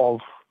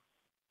of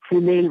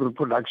female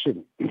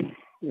reproduction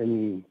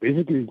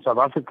basically in South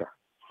Africa.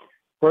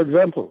 For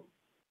example,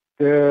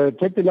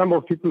 take the number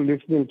of people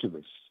listening to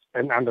this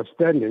and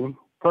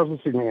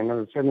processing and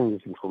understanding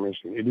this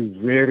information. It is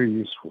very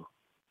useful.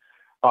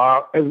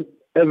 As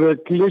a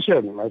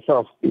clinician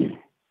myself,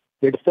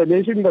 the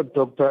explanation that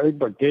Dr.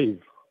 Igaba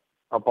gave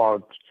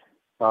about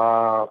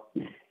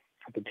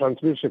the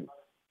transmission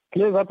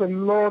clears up a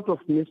lot of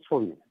myths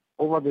for me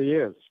over the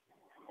years.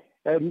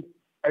 And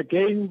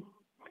again,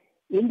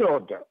 in the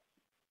order,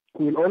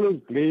 we will always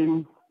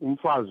blame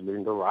umfazi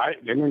into right.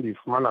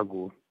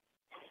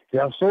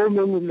 There are so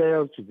many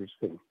layers to this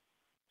thing.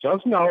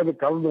 Just now, the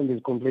government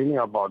is complaining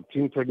about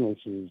teen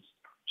pregnancies,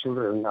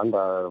 children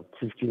under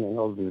 15 and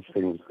all these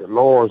things, the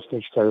laws,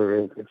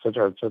 etc.,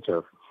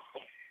 etc.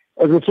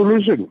 As a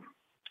solution,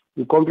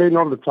 we complain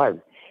all the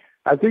time.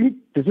 I think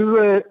this is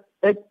a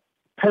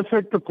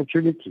perfect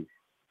opportunity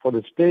for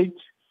the state,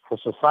 for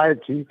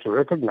society to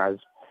recognize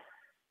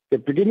the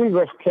beginnings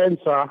of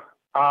cancer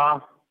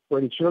are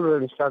when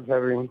children start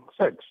having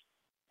sex.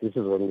 This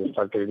is when they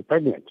start getting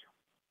pregnant.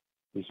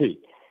 You see,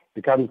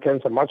 becomes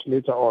cancer much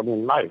later on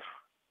in life.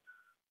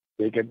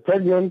 They get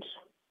pregnant,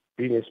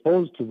 being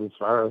exposed to this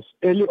virus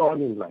early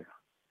on in life.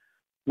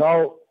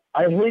 Now,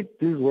 I hate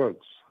these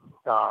words.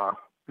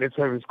 Let's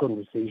have this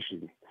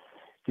conversation,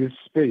 this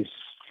space,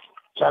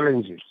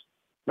 challenges.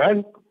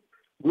 Man,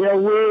 we are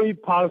way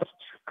past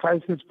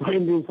crisis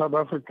point in South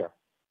Africa.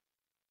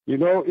 You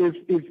know,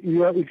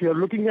 if you're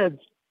looking at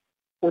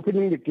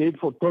opening the gate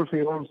for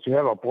 12-year-olds to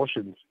have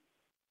abortions,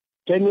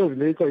 10 years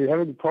later you're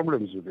having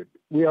problems with it.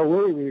 We are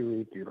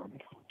way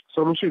beyond.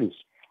 Solutions.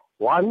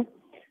 One,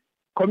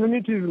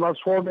 communities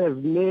must form as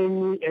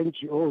many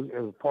NGOs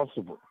as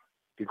possible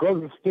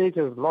because the state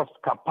has lost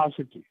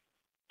capacity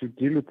to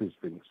deal with these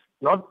things.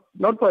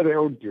 Not by their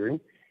own doing.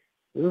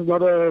 This is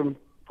not a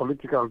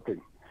political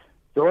thing.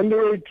 The only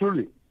way,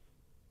 truly,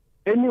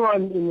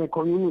 anyone in a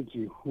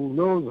community who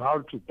knows how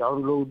to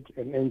download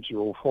an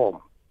NGO form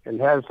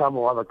and has some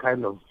other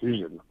kind of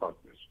vision about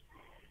this,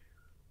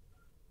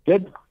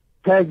 get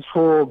tags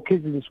for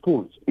kids in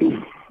schools.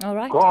 All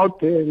right. Go out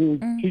there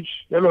and teach.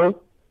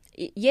 Hello?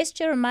 Yes,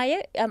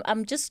 Jeremiah,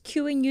 I'm just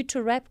cueing you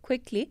to wrap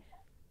quickly.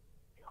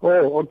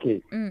 Oh,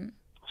 okay.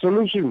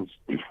 Solutions.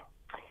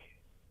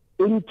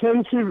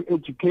 Intensive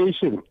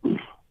education.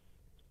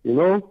 You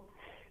know,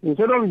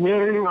 instead of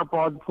hearing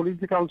about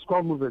political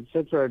squabbles,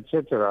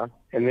 etc.,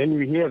 and then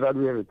we hear that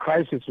we have a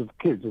crisis with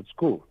kids at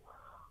school,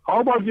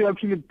 how about you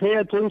actually pay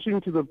attention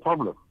to the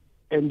problem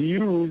and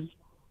use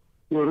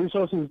your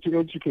resources to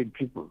educate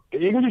people?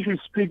 The English we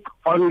speak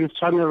on this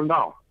channel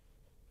now.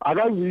 I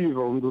don't believe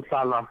all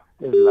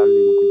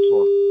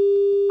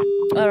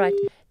right.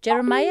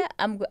 Jeremiah,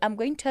 I'm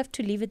going to have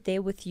to leave it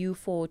there with you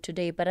for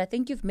today, but I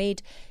think you've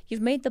made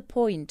the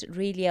point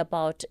really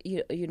about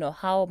you know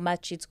how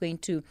much it's going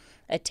to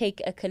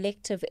take a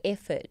collective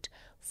effort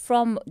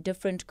from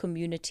different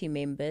community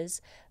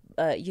members,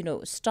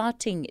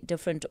 starting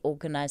different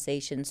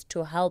organizations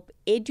to help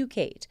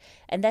educate,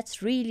 and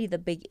that's really the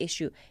big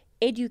issue.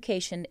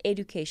 Education,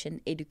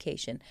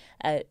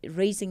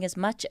 raising as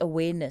much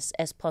awareness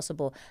as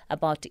possible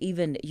about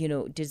even,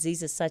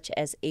 diseases such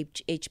as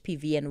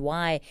HPV and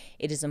why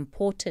it is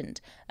important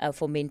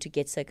for men to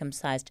get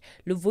circumcised.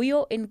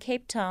 Luvuyo in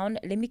Cape Town,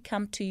 let me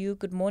come to you.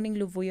 Good morning,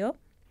 Luvuyo.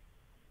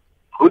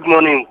 Good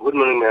morning,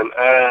 ma'am.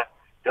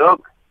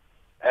 Doc,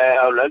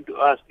 I would like to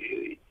ask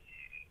you,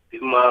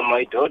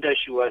 my daughter,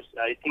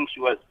 I think she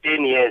was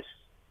 10 years.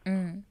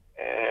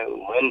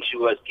 When she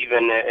was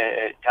given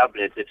a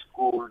tablet at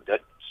school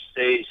that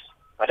says,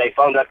 but I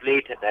found out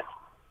later that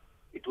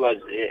it was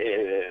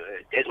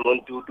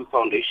Desmond Tutu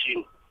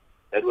Foundation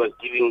that was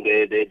giving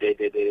the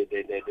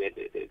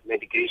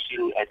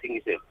medication. I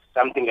think it's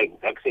something like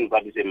vaccine,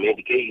 but it's a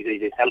medication.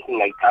 It's something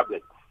like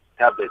tablet.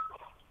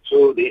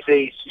 So they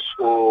say it's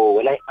for.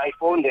 When I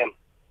phoned them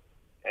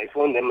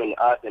and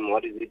asked them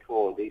what is it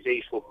for. They say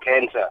it's for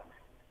cancer.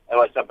 I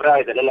was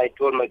surprised, and then I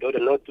told my daughter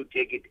not to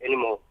take it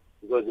anymore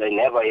because I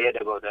never heard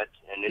about that.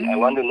 And then I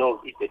want to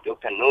know if the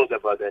doctor knows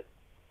about that.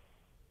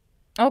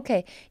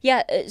 Okay.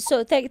 Yeah.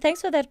 So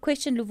thanks for that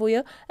question,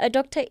 Luvuyo.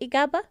 Dr.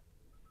 Igaba?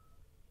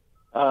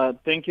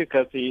 Thank you,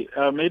 Kathy.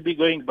 Maybe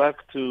going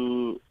back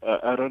to,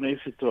 I don't know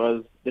if it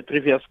was the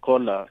previous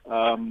caller,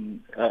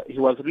 he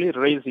was really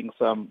raising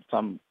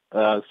some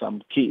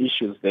key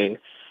issues there.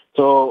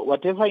 So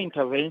whatever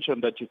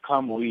intervention that you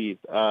come with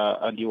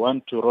and you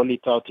want to roll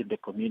it out in the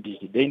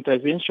community, the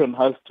intervention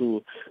has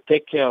to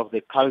take care of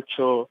the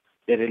culture,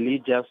 the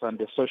religious and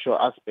the social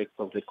aspects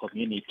of the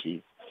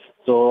community.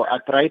 So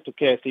at Right to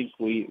Care, I think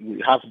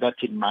we have that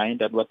in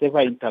mind, and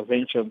whatever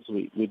interventions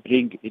we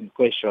bring in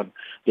question,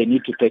 they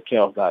need to take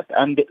care of that.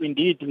 And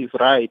indeed, he's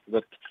right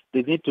that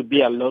there need to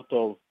be a lot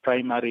of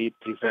primary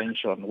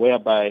prevention,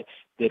 whereby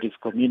there is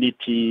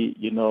community,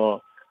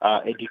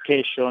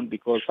 education,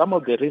 because some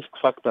of the risk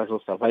factors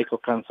of cervical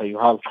cancer, you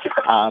have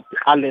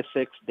early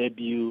sex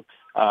debut,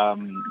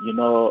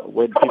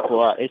 when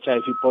people are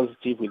HIV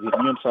positive with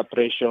immune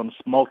suppression,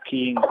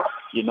 smoking,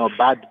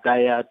 bad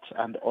diet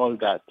and all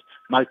that,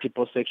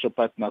 multiple sexual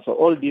partners. So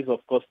all these,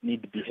 of course,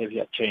 need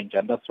behavior change,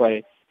 and that's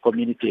why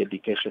community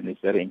education is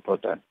very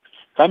important.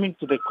 Coming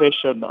to the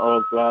question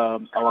of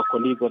our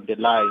colleague on the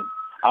line,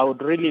 I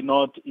would really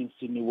not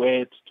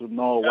insinuate to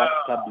know what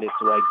tablets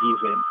were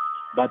given,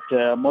 but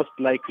most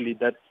likely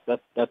that's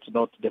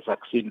not the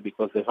vaccine,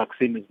 because the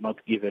vaccine is not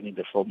given in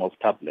the form of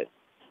tablets.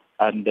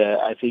 And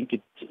I think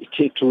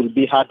it will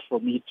be hard for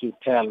me to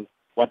tell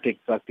what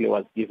exactly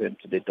was given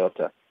to the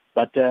daughter.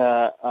 But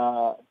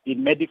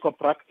in medical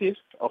practice,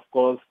 of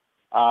course,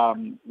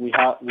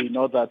 we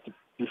know that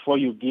before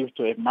you give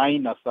to a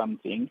minor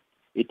something,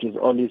 it is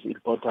always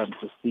important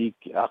to seek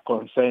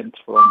consent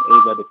from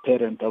either the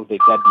parent or the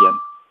guardian.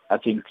 I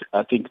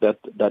think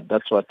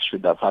that's what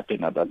should have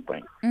happened at that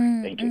point.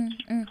 Thank you.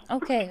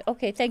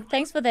 Okay.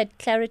 Thanks for that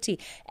clarity.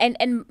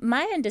 And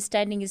my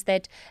understanding is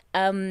that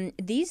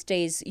these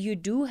days you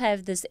do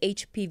have this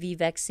HPV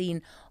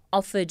vaccine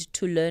offered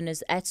to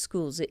learners at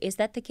schools. Is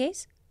that the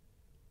case?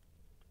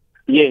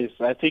 Yes,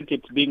 I think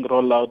it's being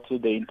rolled out to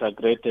the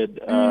integrated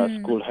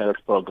school health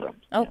program.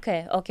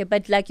 Okay.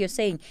 But like you're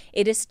saying,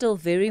 it is still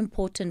very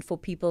important for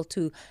people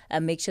to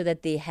make sure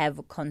that they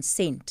have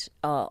consent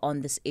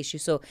on this issue.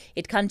 So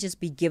it can't just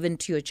be given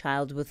to your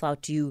child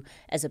without you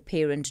as a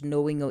parent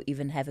knowing or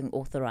even having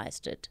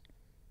authorized it.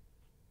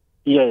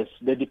 Yes,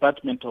 the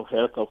Department of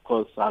Health, of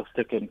course, has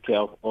taken care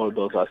of all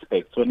those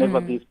aspects. Whenever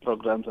these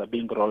programs are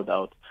being rolled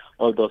out,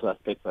 all those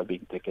aspects are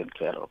being taken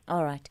care of.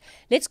 All right.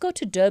 Let's go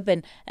to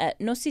Durban.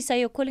 Nosisa,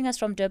 you're calling us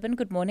from Durban.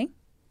 Good morning.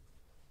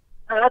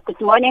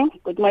 Good morning.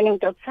 Good morning,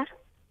 doctor.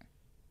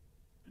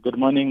 Good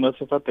morning,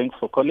 Nosisa. Thanks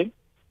for calling.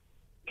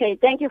 Okay,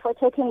 thank you for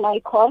taking my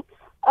call.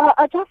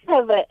 I just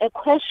have a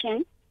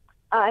question.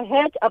 I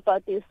heard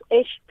about this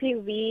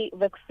HPV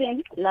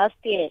vaccine last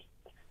year.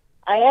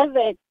 I have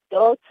a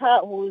daughter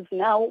who is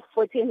now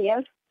 14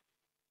 years.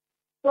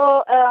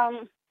 So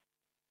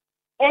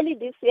early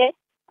this year,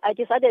 I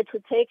decided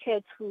to take her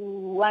to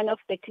one of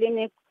the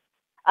clinics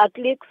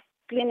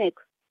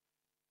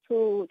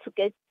to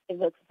get a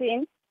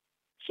vaccine.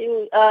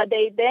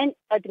 They then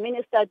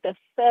administered the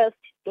first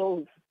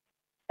dose.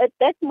 At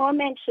that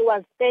moment, she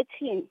was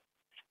 13.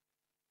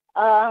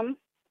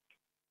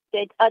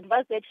 They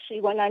advised that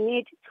she's going to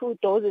need 2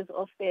 doses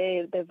of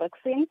the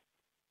vaccine.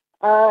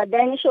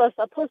 Then she was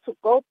supposed to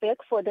go back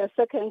for the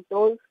second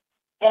dose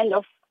end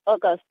of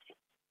August.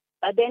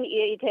 But then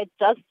it had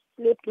just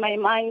slipped my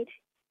mind.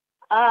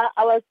 I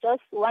was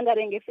just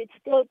wondering if it's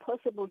still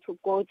possible to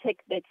go take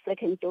that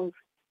second dose.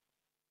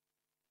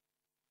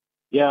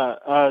 Yeah,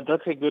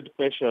 that's a good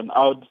question.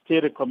 I would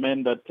still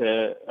recommend that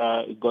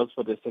it goes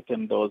for the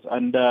second dose.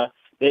 And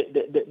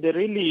the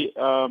really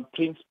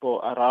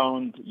principle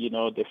around,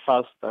 the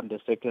first and the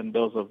second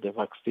dose of the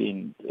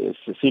vaccine is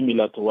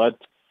similar to what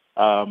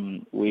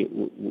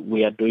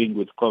we are doing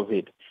with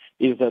COVID,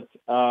 is that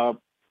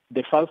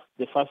the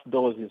first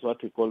dose is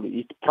what we call,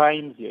 it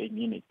primes your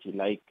immunity,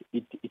 like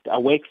it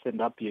awakes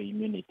up your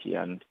immunity,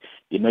 and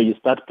you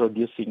start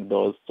producing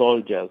those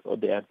soldiers or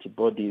the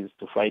antibodies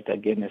to fight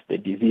against the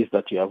disease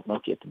that you have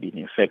not yet been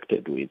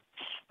infected with.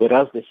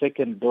 Whereas the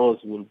second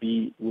dose will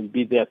be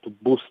there to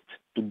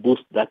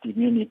boost that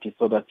immunity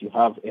so that you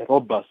have a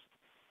robust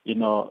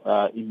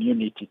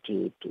immunity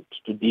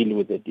to deal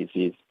with the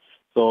disease.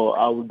 So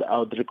I would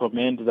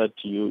recommend that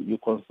you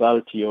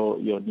consult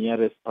your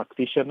nearest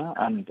practitioner,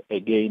 and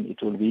again,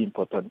 it will be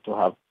important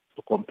to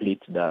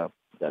complete the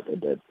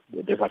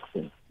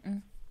vaccine.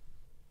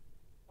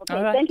 Okay,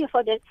 All right. Thank you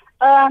for that,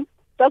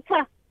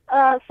 doctor.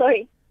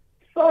 Sorry.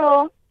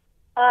 So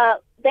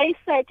they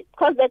said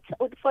because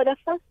for the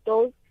first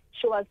dose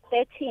she was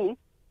 13,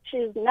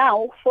 she's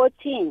now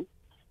 14,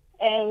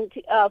 and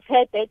I've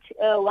heard that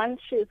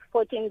once she's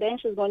 14, then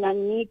she's gonna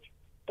need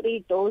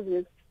 3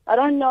 doses. I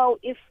don't know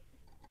if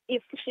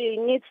she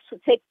needs to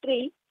take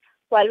 3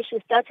 while she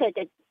started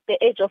at the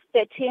age of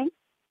 13,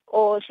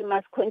 or she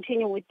must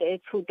continue with the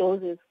 2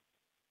 doses.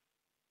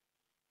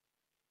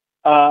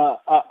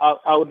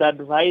 I I would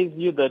advise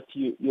you that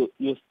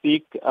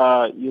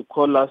you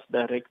call us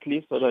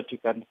directly so that you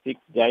can seek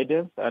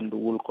guidance, and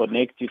we'll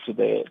connect you to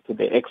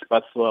the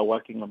experts who are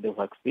working on the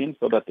vaccine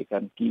so that they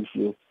can give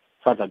you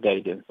further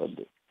guidance on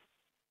this.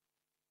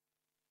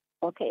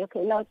 Okay.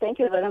 No, thank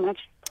you very much.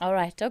 All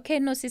right. Okay,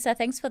 Nosisa,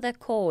 thanks for the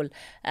call.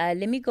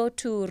 Let me go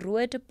to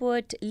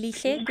Ruedeport.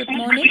 Lihle, good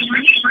morning.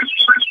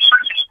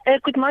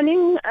 Good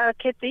morning,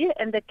 Kathy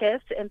and the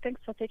guest, and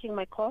thanks for taking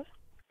my call.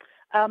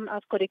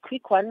 I've got a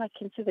quick one. I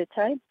can see the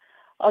time.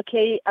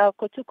 Okay, I've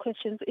got two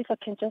questions. If I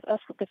can just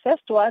ask the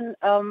first one,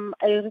 I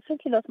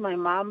recently lost my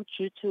mom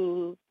due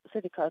to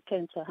cervical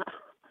cancer.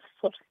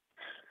 Sorry,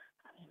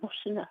 I'm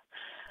emotional.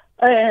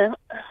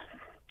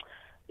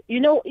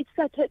 It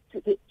started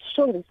to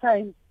show the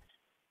signs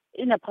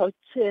in about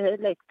 2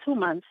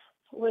 months,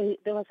 where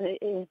there was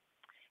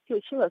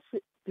she was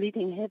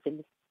bleeding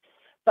heavily.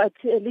 But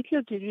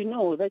little did you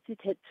know that it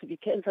had to be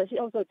cancer. She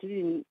also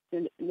didn't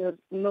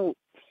know.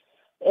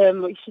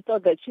 She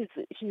thought that she's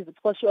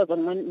because she was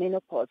on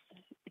menopause.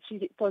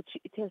 She thought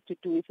it has to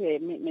do with a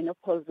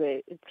menopause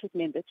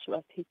treatment that she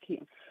was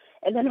taking.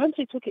 And then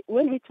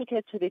when we took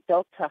her to the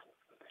doctor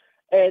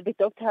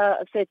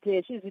said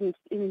she's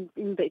in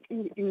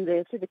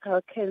the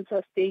cervical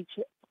cancer stage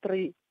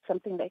 3,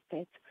 something like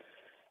that.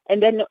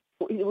 And then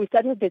we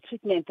started the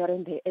treatment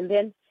around there. And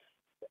then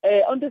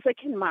on the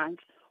second month,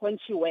 when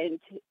she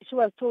went, she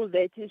was told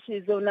that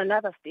she's on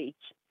another stage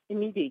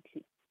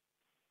immediately.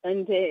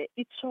 And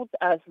it shocked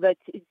us that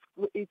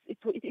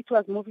it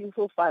was moving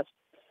so fast.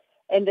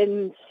 And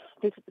then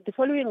the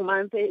following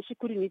month, she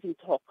couldn't even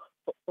talk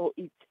or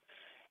eat.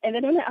 And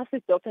then when I asked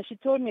the doctor, she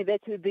told me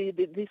that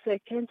this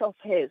cancer of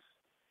hers,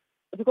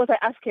 because I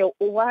asked her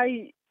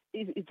why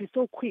is it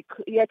so quick,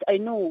 yet I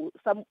know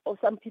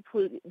some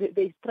people,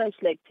 they stretch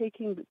like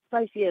taking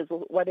 5 years or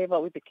whatever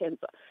with the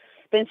cancer.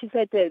 Then she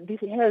said this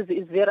hers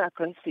is very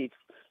aggressive.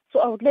 So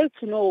I would like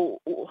to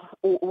know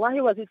why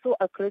was it so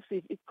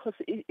aggressive? Because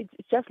it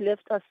just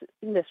left us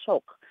in the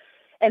shock.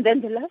 And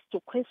then the last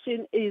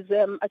question is,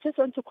 I just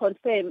want to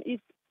confirm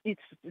if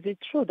it's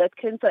true that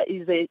cancer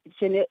is a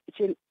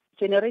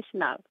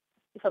generational,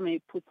 if I may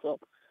put so,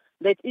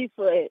 that if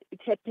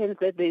it happens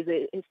that there's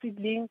a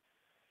sibling,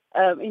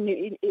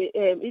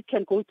 it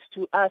can go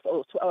to us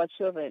or to our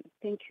children.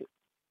 Thank you.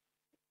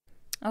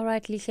 All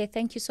right, Lihle,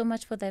 thank you so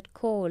much for that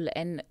call,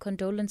 and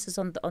condolences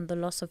on the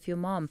loss of your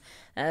mom.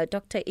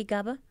 Dr.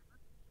 Igaba?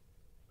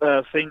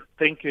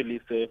 Thank you,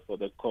 Lisa, for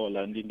the call.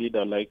 And indeed,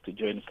 I'd like to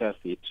join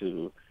Kathy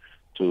to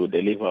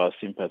deliver our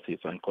sympathies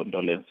and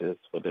condolences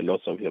for the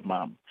loss of your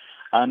mom.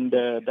 And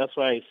that's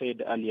why I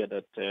said earlier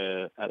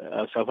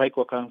that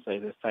cervical cancer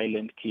is a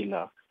silent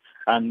killer.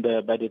 And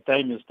by the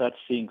time you start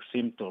seeing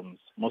symptoms,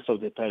 most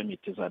of the time it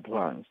is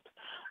advanced.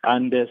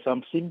 And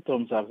some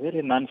symptoms are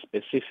very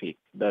non-specific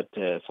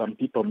that some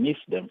people miss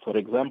them. For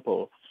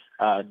example,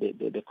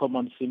 the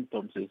common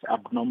symptoms is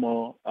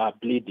abnormal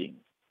bleeding,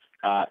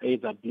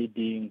 either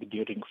bleeding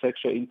during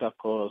sexual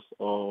intercourse,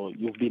 or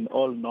you've been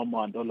all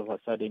normal and all of a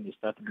sudden you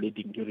start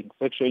bleeding during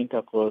sexual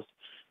intercourse.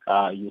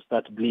 You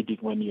start bleeding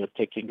when you're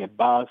taking a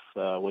bath,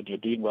 when you're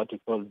doing what we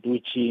call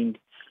douching.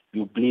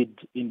 You bleed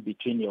in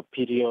between your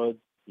periods.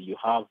 You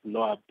have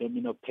low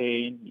abdominal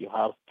pain. You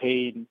have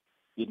pain,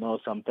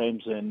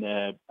 sometimes when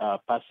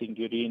passing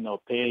urine, or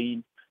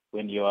pain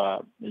when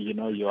you're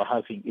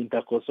having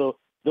intercourse. So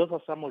those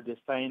are some of the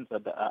signs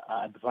at the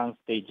advanced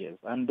stages.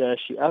 And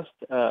she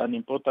asked an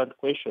important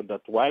question,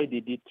 that why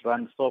did it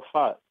run so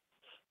fast?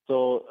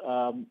 So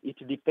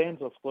it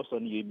depends, of course,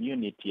 on your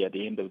immunity at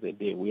the end of the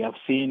day. We have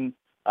seen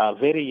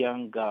very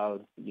young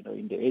girls,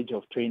 in the age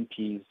of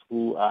 20s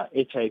who are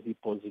HIV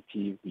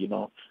positive,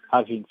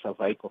 having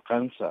cervical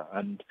cancer.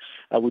 And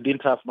we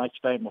didn't have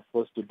much time, of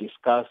course, to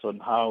discuss on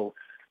how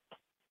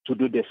to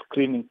do the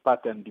screening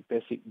pattern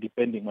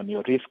depending on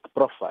your risk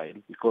profile,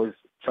 because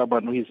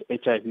someone who is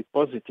HIV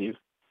positive,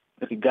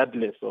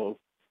 regardless of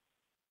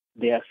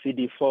their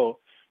CD4,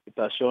 it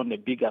has shown a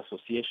big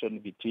association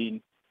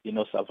between,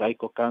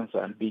 cervical cancer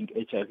and being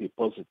HIV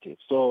positive.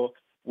 So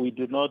we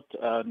do not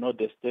know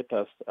the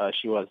status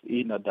she was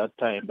in at that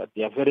time, but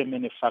there are very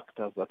many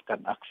factors that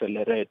can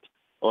accelerate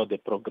or the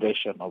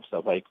progression of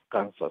cervical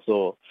cancer.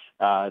 So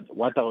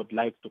what I would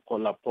like to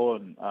call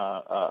upon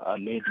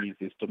ladies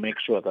is to make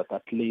sure that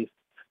at least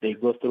they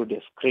go through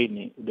the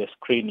screening.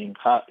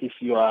 If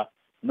you are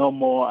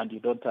normal and you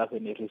don't have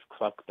any risk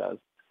factors,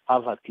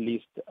 have at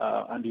least,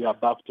 and you are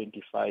above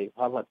 25,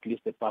 have at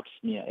least a pap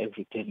smear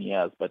every 10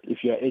 years. But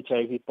if you are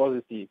HIV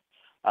positive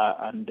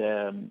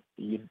and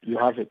you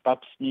have a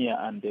pap smear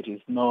and there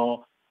is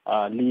no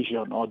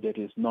lesion or there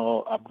is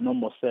no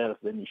abnormal cells,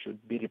 then it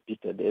should be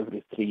repeated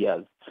every 3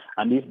 years.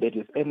 And if there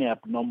is any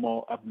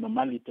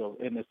abnormality of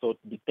any sort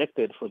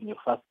detected from your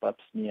first pap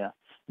smear,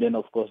 then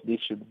of course this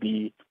should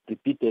be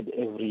repeated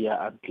every year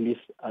at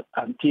least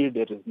until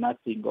there is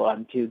nothing, or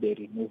until they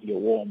remove your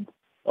womb,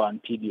 or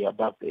until you're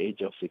above the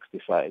age of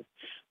 65.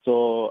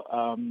 So,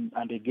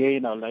 and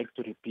again, I'd like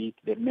to repeat,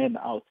 the men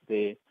out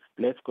there,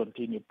 let's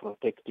continue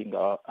protecting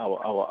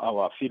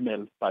our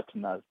female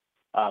partners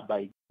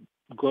by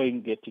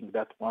getting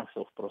that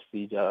once-off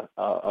procedure,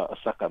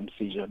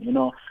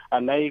 circumcision. I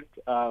like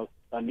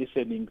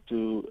listening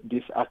to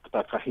this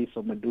actor,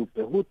 Kahiso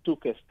Medupe, who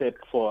took a step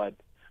forward,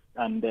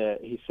 and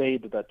he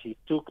said that he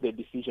took the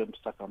decision to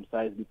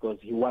circumcise because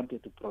he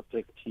wanted to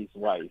protect his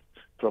wife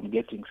from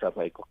getting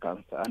cervical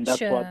cancer. And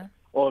that's what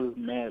all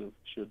males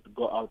should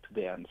go out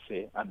there and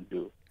say and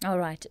do. All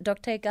right.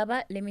 Dr.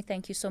 Igaba, let me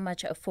thank you so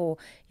much for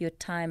your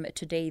time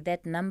today.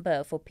 That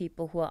number for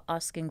people who are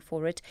asking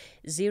for it,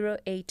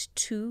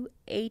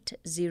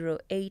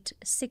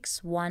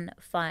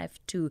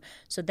 082-808-6152.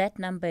 So that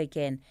number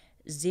again,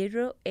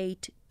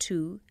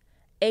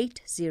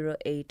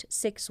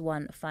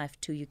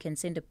 082-808-6152. You can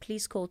send a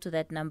please call to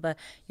that number.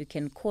 You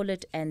can call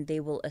it and they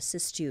will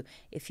assist you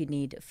if you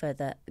need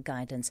further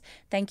guidance.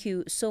 Thank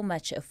you so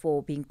much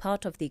for being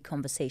part of the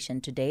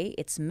conversation today.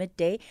 It's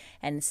midday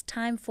and it's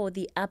time for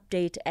the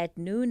update at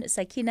noon.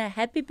 Sakina,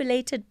 happy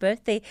belated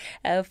birthday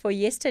for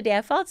yesterday.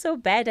 I felt so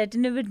bad. I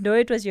didn't even know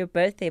it was your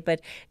birthday,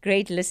 but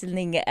great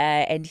listening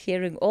and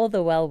hearing all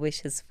the well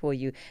wishes for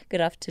you.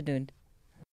 Good afternoon.